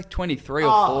 He's like 23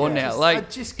 or 4 yeah. now.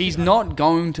 He's not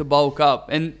going to bulk up.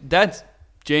 And that's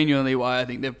genuinely why I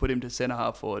think they've put him to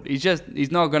centre-half forward. He's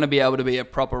not going to be able to be a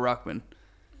proper ruckman.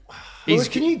 Lewis,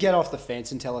 can you get off the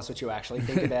fence and tell us what you actually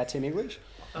think about Tim English?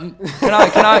 Can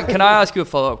I ask you a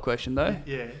follow-up question, though?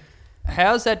 Yeah.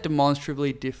 How's that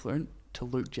demonstrably different to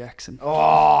Luke Jackson?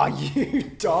 Oh, you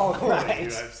dog, You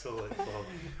mate. absolute flog.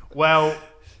 Well,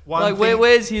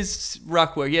 Where's his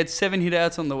ruck work? He had 7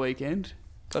 hit-outs on the weekend.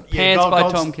 Got pants Gold- by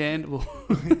Gold's- Tom Campbell.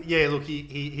 Yeah, look,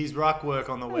 his ruck work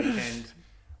on the weekend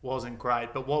wasn't great,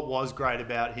 but what was great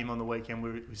about him on the weekend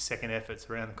were his second efforts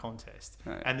around the contest,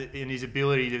 Right. and his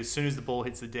ability to, as soon as the ball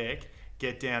hits the deck,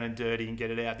 get down and dirty and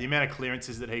get it out. The amount of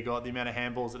clearances that he got, the amount of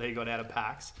handballs that he got out of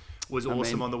packs was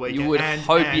awesome on the weekend. You would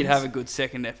hope and you'd have a good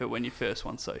second effort when your first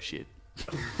one's so shit.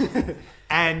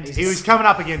 And he was coming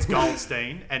up against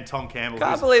Goldstein and Tom Campbell.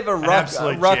 Can't who's believe a an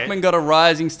absolute ruckman jet. got a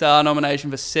Rising Star nomination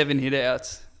for 7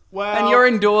 hitouts. Well, And you're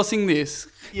endorsing this.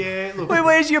 yeah. Look,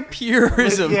 Where's your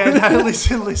purism? yeah. No,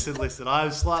 listen.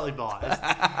 I'm slightly biased,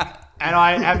 and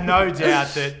I have no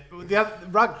doubt that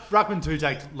ruckman do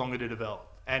take longer to develop.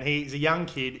 And he's a young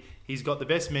kid. He's got the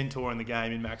best mentor in the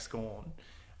game in Max Gawn.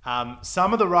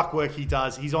 Some of the ruck work he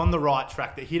does, he's on the right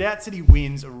track. The hitouts that he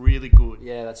wins are really good.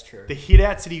 Yeah, that's true. The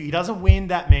hitouts that he doesn't win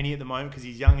that many at the moment because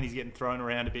he's young and he's getting thrown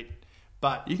around a bit.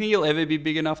 But You think he'll ever be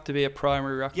big enough to be a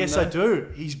primary ruckman? yes, though? I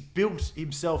do. He's built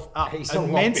himself up He's a lot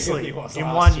bigger immensely than he was in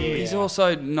last 1 year. year. He's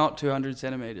also not 200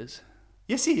 centimetres.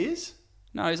 Yes, he is.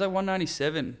 No, he's like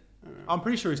 197. I'm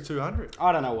pretty sure he's 200.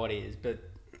 I don't know what he is, but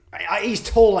he's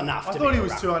tall enough I to thought be he a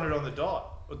was ruckman. 200 on the dot.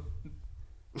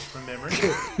 From memory.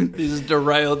 This has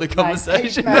derailed the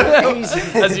conversation. Mate,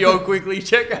 he's- As you all quickly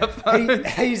check our phone.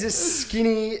 He's a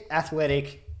skinny,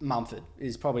 athletic Mumford,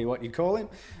 is probably what you'd call him.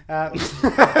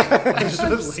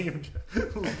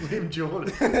 Liam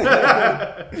Jordan.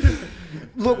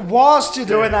 Look, whilst you're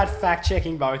doing that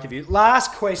fact-checking, both of you,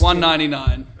 last question.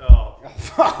 199. Oh.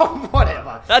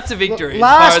 Whatever. That's a victory Look,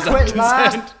 as far as I'm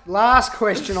concerned. last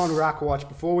question on Ruck Watch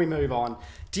before we move on.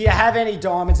 Do you have any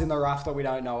diamonds in the rough that we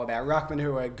don't know about? Ruckmen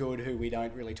who are good, who we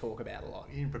don't really talk about a lot.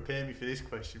 You didn't prepare me for this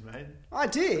question, mate. I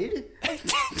did.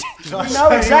 You know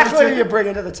exactly who you're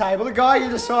bringing to the table. The guy you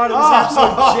decided was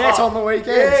absolute jet on the weekend.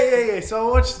 Yeah. So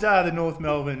I watched the North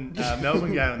Melbourne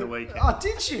Melbourne game on the weekend. Oh,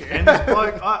 did you? And this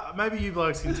bloke, maybe you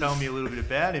blokes can tell me a little bit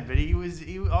about him, but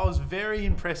I was very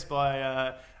impressed by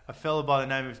a fella by the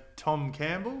name of Tom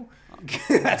Campbell.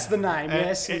 That's the name,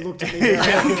 yes. He looked at me very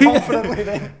Yeah. confidently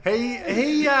then.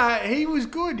 He was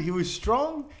good. He was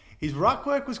strong. His ruck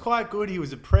work was quite good. He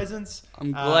was a presence.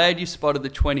 I'm glad you spotted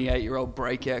the 28-year-old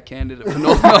breakout candidate for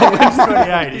North Melbourne. He's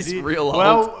 28. He's is he? real old.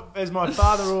 Well, as my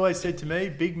father always said to me,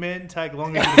 big men take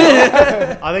longer to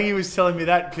develop. I think he was telling me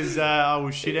that because I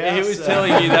was shit out. He was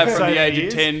telling you that from so the age he of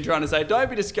is. 10, trying to say, don't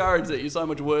be discouraged that you're so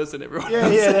much worse than everyone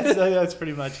else. Yeah, that's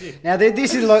pretty much it. Now,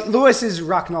 this is Lewis's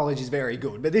ruck knowledge is very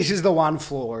good, but this is the one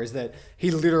flaw, is that he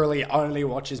literally only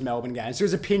watches Melbourne games. So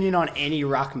his opinion on any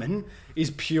ruckman is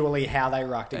purely how they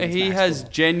rucked against He Max has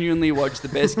Gawn. genuinely watched the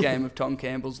best game of Tom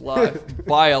Campbell's life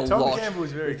by a Tom lot. Campbell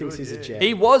was very thinks good. he's a yeah. jet.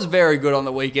 He was very good on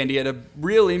the weekend. He had a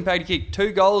real impact. He kicked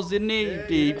 2 goals, didn't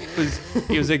he?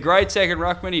 He was a great second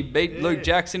ruckman. He beat Luke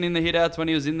Jackson in the hitouts when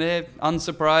he was in there,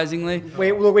 unsurprisingly.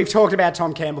 We've talked about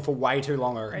Tom Campbell for way too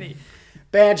long already.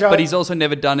 Banjo. But he's also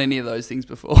never done any of those things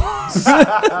before.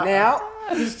 Now,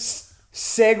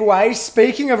 segue.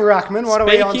 Speaking of ruckman, what are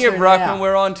we on to Speaking of ruckman, now?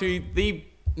 we're on to the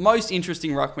most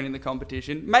interesting ruckman in the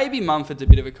competition. Maybe Mumford's a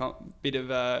bit of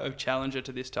a challenger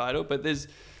to this title, but there's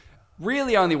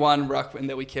really only one ruckman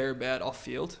that we care about off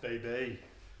field.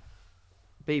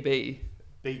 BB.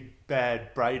 Big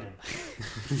bad Braden.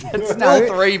 It's still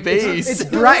 3 Bs.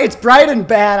 It's Braden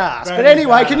Badass. But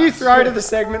anyway, can you throw to the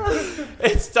segment?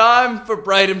 It's time for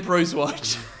Braden Bruce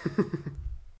Watch.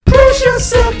 Push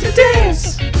yourself to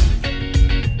dance.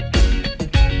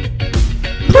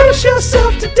 Push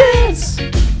yourself to dance.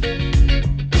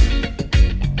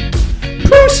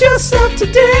 Push yourself to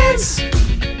dance.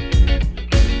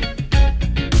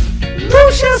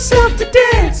 Push yourself to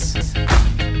dance.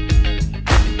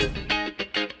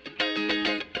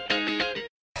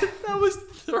 That was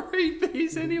 3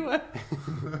 Bs anyway.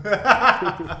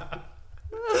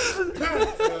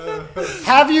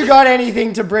 Have you got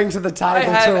anything to bring to the table I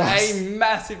have to us? a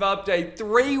massive update.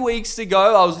 3 weeks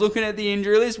ago, I was looking at the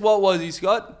injury list. What was he,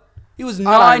 Scott? He was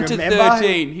 9 to remember.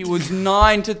 13. He was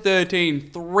 9 to 13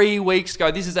 3 weeks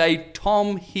ago. This is a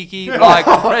Tom Hickey-like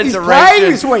resurrection. He's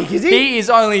playing this week, is he? He is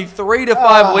only 3 to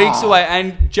 5 weeks away,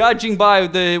 and judging by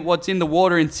what's in the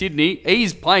water in Sydney,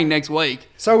 he's playing next week.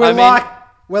 So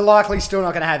we're likely still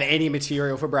not going to have any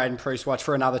material for Braden Bruce Watch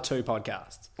for another 2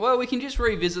 podcasts. Well, we can just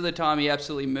revisit the time he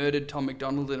absolutely murdered Tom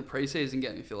McDonald in a preseason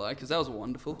game, if you like, because that was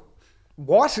wonderful.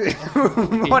 What?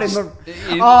 What in the?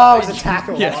 It Oh, it was a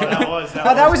tackle. Yeah.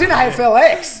 That was in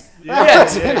AFLX.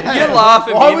 Yeah, you laugh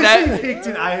at Why me. was That, Picked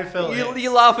in AFL.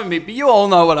 you laugh at me, but you all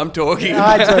know what I'm talking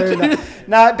about. I do.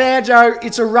 No, Banjo,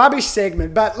 it's a rubbish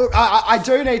segment. But look, I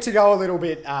do need to go a little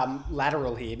bit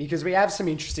lateral here because we have some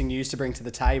interesting news to bring to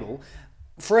the table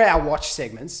for our watch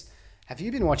segments. Have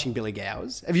you been watching Billy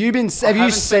Gowers? Have you I seen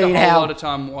haven't spent a whole how lot of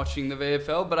time watching the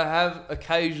VFL, but I have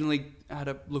occasionally had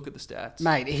a look at the stats.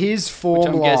 mate his which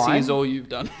form I'm guessing line? is all you've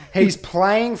done. He's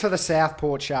playing for the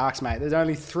Southport Sharks, mate. There's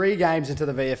only 3 games into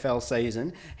the VFL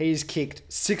season. He's kicked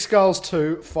 6 goals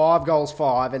 2, 5 goals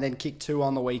 5, and then kicked 2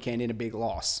 on the weekend in a big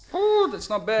loss. Oh, that's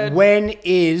not bad. When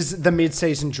is the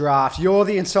mid-season draft? You're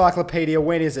the encyclopedia.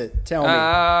 When is it? Tell me.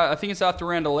 I think it's after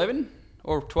round 11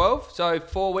 or 12, so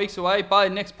 4 weeks away. By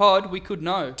next pod, we could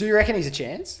know. Do you reckon he's a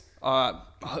chance? I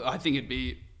think it'd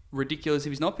be ridiculous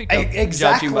if he's not picked up.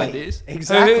 Exactly. Judging by this.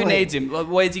 Exactly. Who needs him? Like,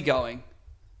 where's he going?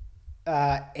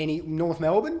 Any North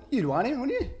Melbourne? You'd want him,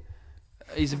 wouldn't you?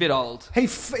 He's a bit old.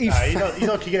 He's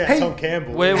not kicking out Tom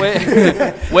Campbell. We're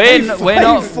He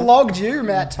not flogged you,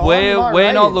 Matt. Tom.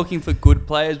 we're not looking for good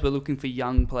players. We're looking for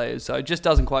young players. So it just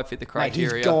doesn't quite fit the Mate,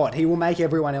 criteria. he's God. He will make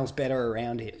everyone else better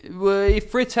around him. Well, if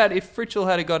Fritschel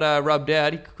had got rubbed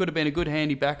out, he could have been a good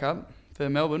handy backup for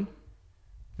Melbourne.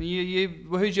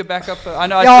 Who's your backup for? I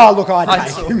know. I'd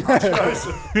take him.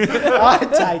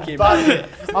 I'd take him.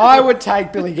 I would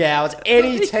take Billy Gowers.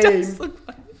 Any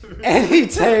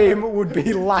team would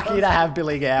be lucky to have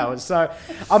Billy Gowers. So,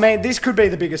 I mean, this could be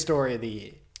the biggest story of the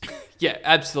year. Yeah,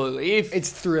 absolutely.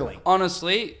 It's thrilling.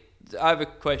 Honestly, I have a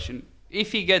question.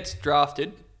 If he gets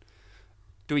drafted,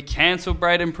 do we cancel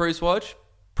Braden Bruce Watch?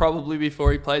 Probably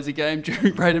before he plays a game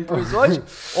during Braden Bruce Watch?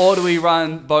 Or do we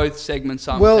run both segments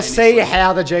We'll simultaneously? see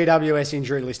how the GWS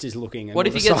injury list is looking. And What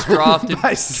if we'll he gets decide drafted to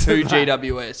based on that.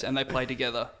 GWS and they play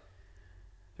together?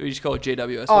 We just call it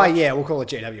GWS Oh, Watch? yeah, we'll call it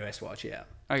GWS Watch, yeah.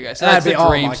 Okay, so that's the oh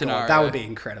dream my God, scenario. that would be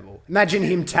incredible. Imagine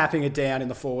him tapping it down in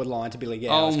the forward line to Billy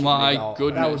Gowers. Oh kicking my a goal.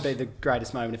 goodness. That would be the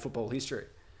greatest moment in football history.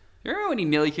 You remember when he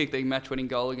nearly kicked the match-winning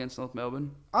goal against North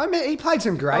Melbourne? I mean, he played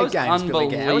some That great was games, Billy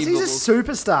Gowers. He's a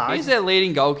superstar. He's their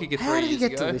leading goal kicker 3 How did he years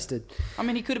get ago. delisted? I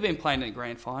mean, he could have been playing in the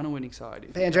grand final winning side.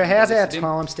 if Banjo, they how's our delisted him.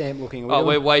 timestamp looking? Oh,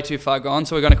 we're way too far gone,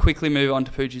 so we're going to quickly move on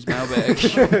to Poochie's mailbag.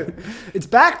 It's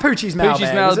back, Poochie's mailbag.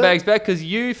 Poochie's mailbag's back because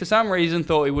you, for some reason,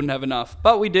 thought we wouldn't have enough.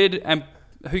 But we did, and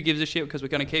who gives a shit because we're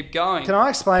going to keep going. Can I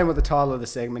explain what the title of the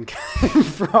segment came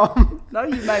from? No,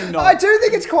 you may not. I do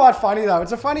think it's quite funny, though.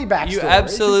 It's a funny backstory. You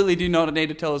absolutely do not need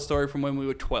to tell a story from when we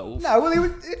were 12. No,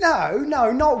 well,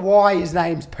 no, not why his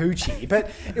name's Poochie,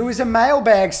 but it was a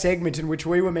mailbag segment in which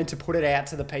we were meant to put it out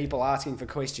to the people asking for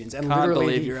questions, and Can't literally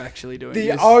believe you're actually doing the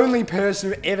this. only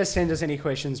person who ever sent us any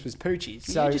questions was Poochie.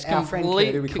 So You're just our friend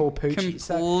Kurt, who we call Poochie.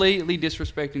 Completely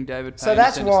disrespecting David Payne. So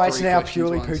that's who sent us why it's 3 now questions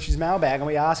purely once. Poochie's mailbag, and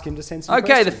we ask him to send some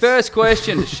Okay, questions. the first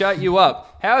question to shut you up.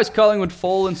 How has Collingwood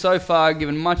fallen so far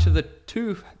given much of the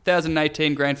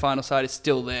 2018 grand final side is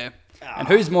still there? And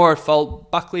who's more at fault,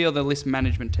 Buckley or the list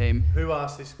management team? Who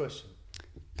asked this question?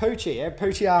 Poochie, yeah?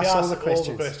 Poochie asks all the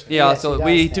questions. Yeah, Yes, so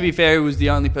he does to now. be fair, he was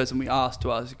the only person we asked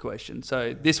to ask a question.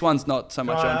 So this one's not so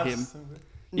much Can I on ask him. something?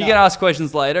 You can ask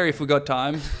questions later if we got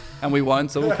time, and we won't,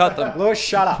 so we'll cut them. Lewis,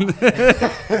 shut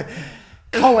up.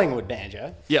 Collingwood,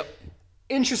 Banjo. Yep.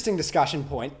 Interesting discussion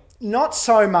point. Not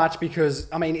so much because,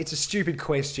 I mean, it's a stupid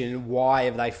question. Why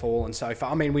have they fallen so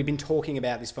far? I mean, we've been talking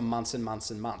about this for months and months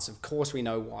and months. Of course we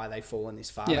know why they've fallen this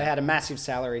far. Yeah. They had a massive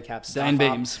salary cap stuff Dane up.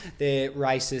 Beams. They're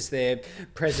racist. Their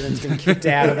president's been kicked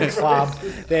out of the club.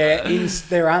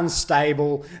 They're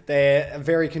unstable. They're a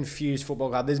very confused football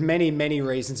club. There's many, many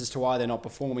reasons as to why they're not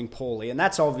performing poorly. And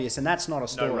that's obvious, and that's not a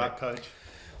story. No ruck coach.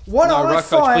 What No, I ruck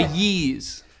coach find... for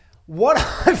years. What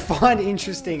I find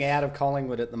interesting out of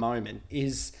Collingwood at the moment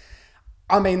is,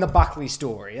 I mean, the Buckley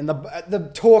story and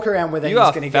the talk around whether You he's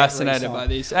are going to get fascinated re-signed. by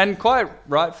this, and quite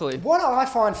rightfully. What I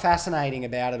find fascinating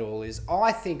about it all is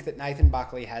I think that Nathan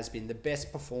Buckley has been the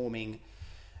best performing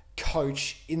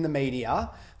coach in the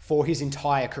media for his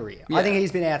entire career. Yeah. I think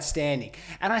he's been outstanding.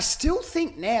 And I still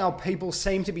think now people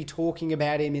seem to be talking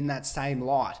about him in that same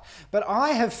light. But I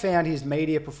have found his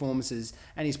media performances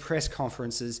and his press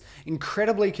conferences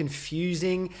incredibly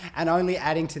confusing and only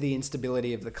adding to the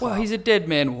instability of the club. Well, he's a dead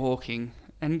man walking,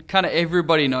 and kind of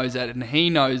everybody knows that, and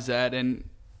he knows that, and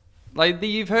like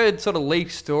you've heard sort of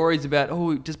leaked stories about,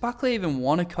 oh, does Buckley even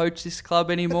want to coach this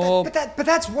club anymore? But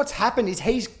that's what's happened is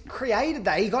he's created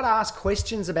that. He got asked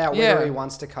questions about whether Yeah. he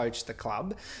wants to coach the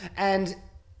club, and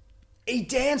he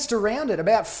danced around it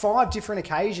about 5 different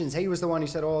occasions. He was the one who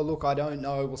said, "Oh, look, I don't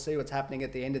know. We'll see what's happening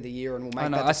at the end of the year, and we'll make I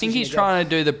know. that I think decision he's again." trying to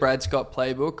do the Brad Scott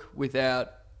playbook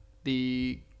without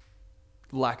the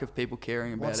lack of people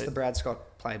caring about What's it. the Brad Scott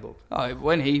playbook. Oh,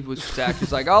 when he was sacked,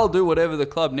 he's like, I'll do whatever the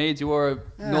club needs. He wore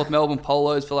North Melbourne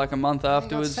polos for like a month He got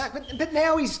afterwards. sacked. But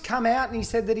now he's come out and he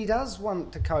said that he does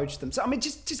want to coach them. So, I mean,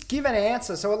 just give an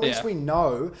answer so at least we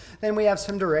know. Then we have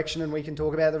some direction and we can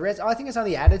talk about the rest. I think it's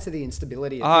only added to the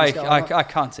instability. Of things going on. I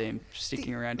can't see him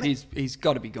sticking around. He's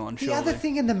got to be gone, The surely. other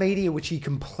thing in the media which he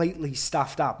completely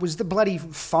stuffed up was the bloody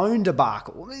phone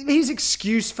debacle. His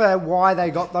excuse for why they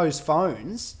got those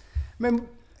phones. I mean,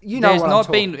 you know there's what not I'm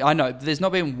talking. been. I know there's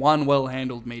not been one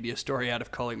well-handled media story out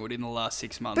of Collingwood in the last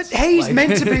 6 months. But he's Like-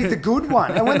 meant to be the good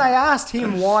one. And when they asked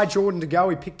him why Jordan De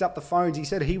Goey picked up the phones, he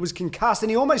said he was concussed.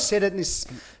 And he almost said it in this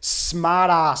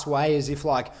smart-ass way as if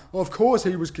like, well, of course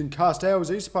he was concussed. How was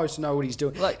he supposed to know what he's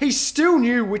doing? Like- he still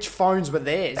knew which phones were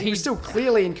theirs. He was still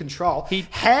clearly in control.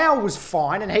 Howe was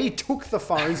fine and he took the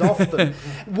phones off them.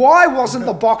 Why wasn't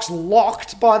the box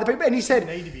locked by the people? And he said...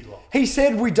 Need to be locked. He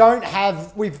said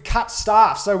we've cut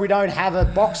staff, so we don't have a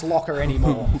box locker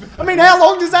anymore. I mean, how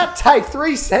long does that take?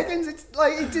 3 seconds? It's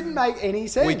like, it didn't make any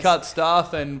sense. We cut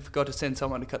staff and forgot to send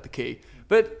someone to cut the key.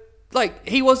 But like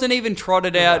he wasn't even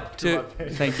trotted out to.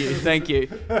 Thank you.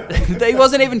 He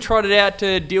wasn't even trotted out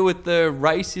to deal with the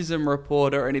racism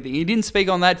report or anything. He didn't speak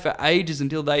on that for ages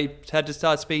until they had to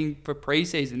start speaking for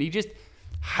preseason. He just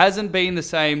hasn't been the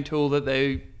same tool that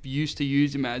they used to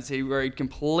use him as. Where he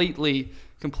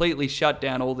completely shut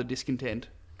down all the discontent.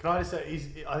 Can I just say,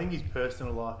 I think his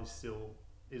personal life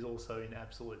is also in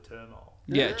absolute turmoil.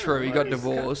 Yeah, true. He Like, got he's-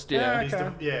 divorced. Yeah. Yeah.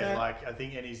 Okay. Yeah, like I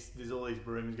think, and there's all these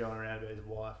rumours going around about his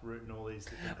wife rooting all these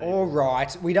different people. All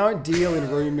right, we don't deal in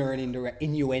rumour and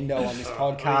innuendo on this We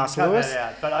can podcast, cut Lewis.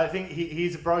 that out. But I think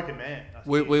he's a broken man. I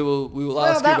We think. will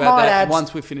ask you that about might that add-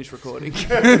 once we finish recording.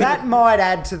 That might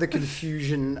add to the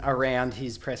confusion around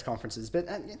his press conferences. But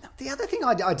the other thing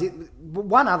I did,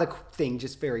 one other thing,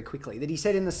 just very quickly, that he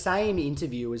said in the same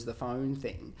interview as the phone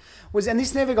thing was, and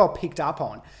this never got picked up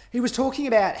on, he was talking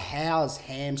about Howe's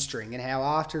hamstring and how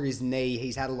after his knee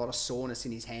he's had a lot of soreness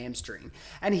in his hamstring.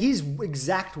 And his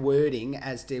exact wording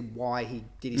as to why he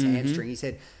did his hamstring, he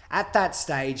said, at that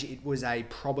stage it was a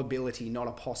probability, not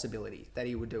a possibility, that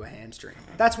he would do a hamstring.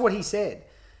 That's what he said.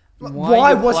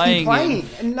 Why are you wasn't he playing playing?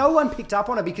 And no one picked up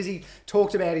on it because he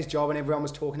talked about his job and everyone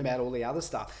was talking about all the other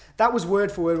stuff. That was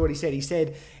word for word what he said. He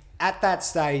said, at that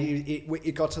stage,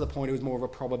 it got to the point it was more of a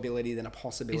probability than a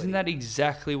possibility. Isn't that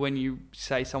exactly when you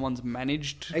say someone's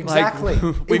managed? Exactly. Like,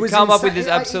 It we've was come up with insane.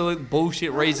 this absolute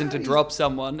bullshit reason to drop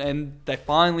someone, and they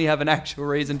finally have an actual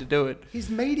reason to do it.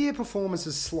 His media performance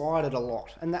has slided a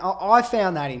lot. And I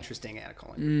found that interesting out of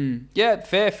Collingwood. Yeah,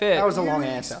 fair. That was a You long would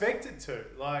answer. expect it to,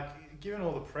 like, given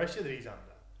all the pressure that he's under.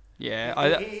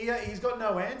 Yeah, He's got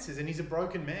no answers, and he's a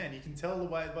broken man. You can tell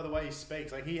by the way he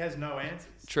speaks. Like, he has no answers.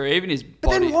 true. Even his But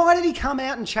body. then why did he come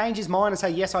out and change his mind and say,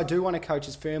 yes, I do want to coach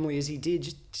as firmly as he did?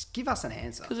 Just give us an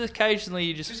answer. Because occasionally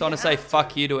you just Because want you to say have to.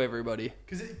 fuck you to everybody.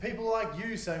 Because people like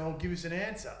you saying, "Oh, give us an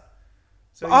answer."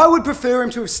 So I would prefer him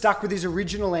to have stuck with his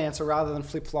original answer rather than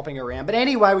flip-flopping around. But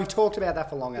anyway, we've talked about that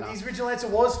for long enough. his original answer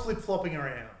was flip-flopping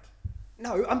around.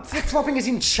 No, I'm flip-flopping as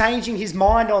in changing his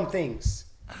mind on things.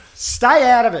 Stay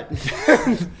out of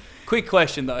it. Quick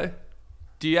question though.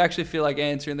 Do you actually feel like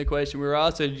answering the question we were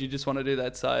asked, or did you just want to do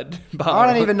that side? I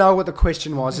don't even know what the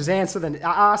question was. Just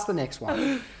ask the next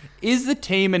one. Is the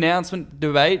team announcement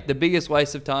debate the biggest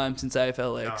waste of time since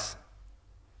AFLX?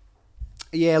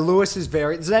 Yeah, Lewis is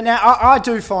very... So now, I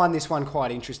do find this one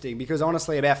quite interesting because,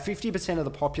 honestly, about 50% of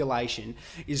the population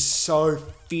is so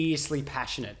fiercely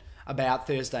passionate about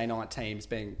Thursday night teams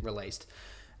being released.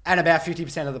 And about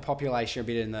 50% of the population are a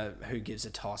bit in the who gives a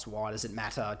toss, why does it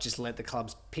matter? Just let the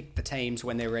clubs pick the teams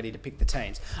when they're ready to pick the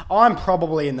teams. I'm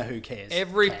probably in the who cares.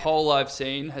 Every camp. poll I've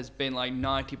seen has been like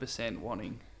 90%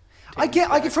 wanting. I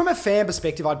get from a fan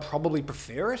perspective, I'd probably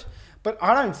prefer it, but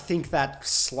I don't think that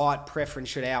slight preference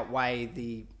should outweigh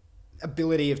the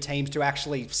ability of teams to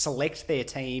actually select their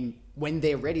team when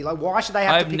they're ready. Like, why should they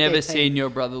have to I've pick never their team? seen your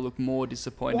brother look more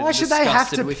disappointed Why and should they have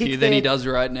disgusted to with pick you than he their- does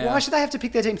right now. Why should they have to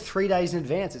pick their team 3 days in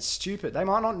advance? It's stupid. They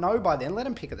might not know by then. Let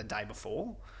them pick it the day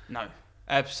before. No,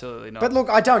 absolutely not. But look,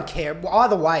 I don't care.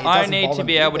 Either way, it I doesn't need bother to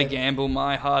be me, able to but gamble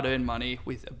my hard-earned money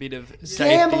with a bit of safety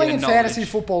Gambling and and knowledge. fantasy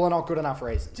football are not good enough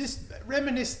reasons. Just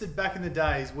reminisce back in the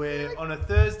days where on a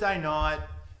Thursday night,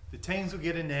 the teams would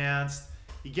get announced.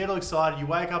 You get all excited. You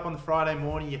wake up on the Friday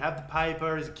morning. You have the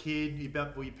paper as a kid. Your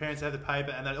parents have the paper,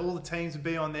 and then all the teams would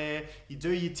be on there. You do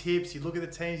your tips. You look at the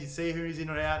teams. You see who's in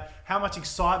or out. How much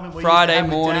excitement we Friday used to have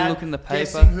with morning, Dad, look in the paper.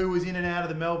 guessing who was in and out of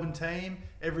the Melbourne team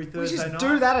every We Thursday just night.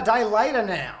 do that a day later now.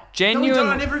 No, we don't. I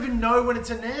Genuine, never even know when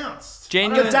it's announced.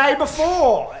 The day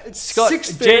before. It's Scott,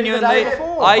 6:30 the genuinely, day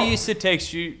before. I used to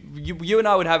text you you and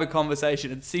I would have a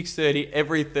conversation at 6:30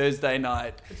 every Thursday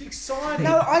night. It's exciting.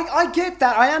 No, I get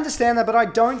that. I understand that, but I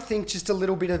don't think just a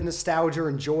little bit of nostalgia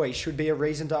and joy should be a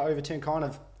reason to overturn kind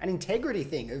of an integrity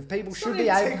thing. Of people should be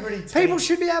people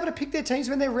should be able to pick their teams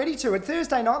when they're ready to. At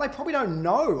Thursday night, they probably don't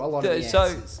know a lot of the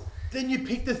answers. Then you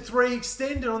pick the 3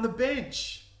 extended on the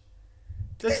bench.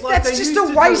 That's just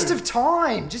a waste of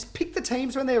time. Just pick the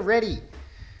teams when they're ready.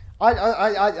 Look.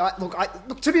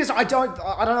 To be honest, I don't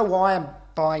know why I'm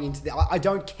buying into that. I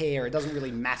don't care. It doesn't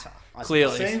really matter.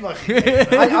 Clearly.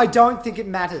 I don't think it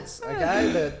matters.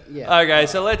 Okay, but yeah. Okay,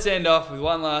 so let's end off with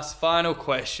one last final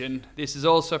question. This is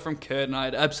also from Kurt, and I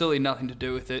had absolutely nothing to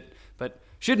do with it. But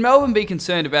should Melbourne be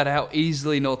concerned about how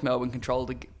easily North Melbourne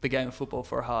controlled the game of football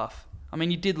for a half? I mean,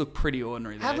 you did look pretty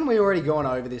ordinary there. Haven't we already gone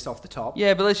over this off the top?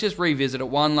 Yeah, but let's just revisit it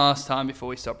one last time before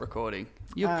we stop recording.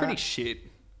 You're pretty shit.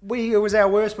 It was our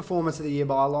worst performance of the year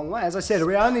by a long way. As I said,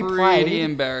 we only Pretty played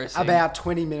embarrassing. about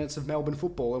 20 minutes of Melbourne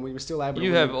football, and we were still able to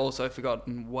You win. have also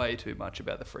forgotten way too much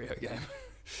about the Freo game.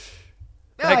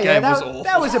 That game was awful.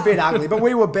 That was a bit ugly, but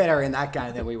we were better in that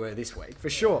game than we were this week, for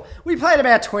sure. We played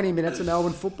about 20 minutes of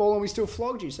Melbourne football, and we still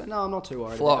flogged you, so no, I'm not too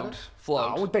worried about it.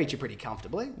 Flogged. Oh, we beat you pretty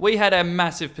comfortably. We had a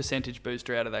massive percentage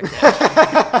booster out of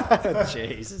that game.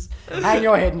 Jesus. Hang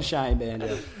your head in shame,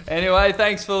 Banjo. Anyway,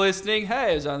 thanks for listening.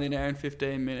 Hey, it was only an hour and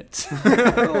 15 minutes.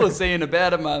 We'll see you in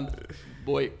about a month.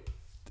 Boy.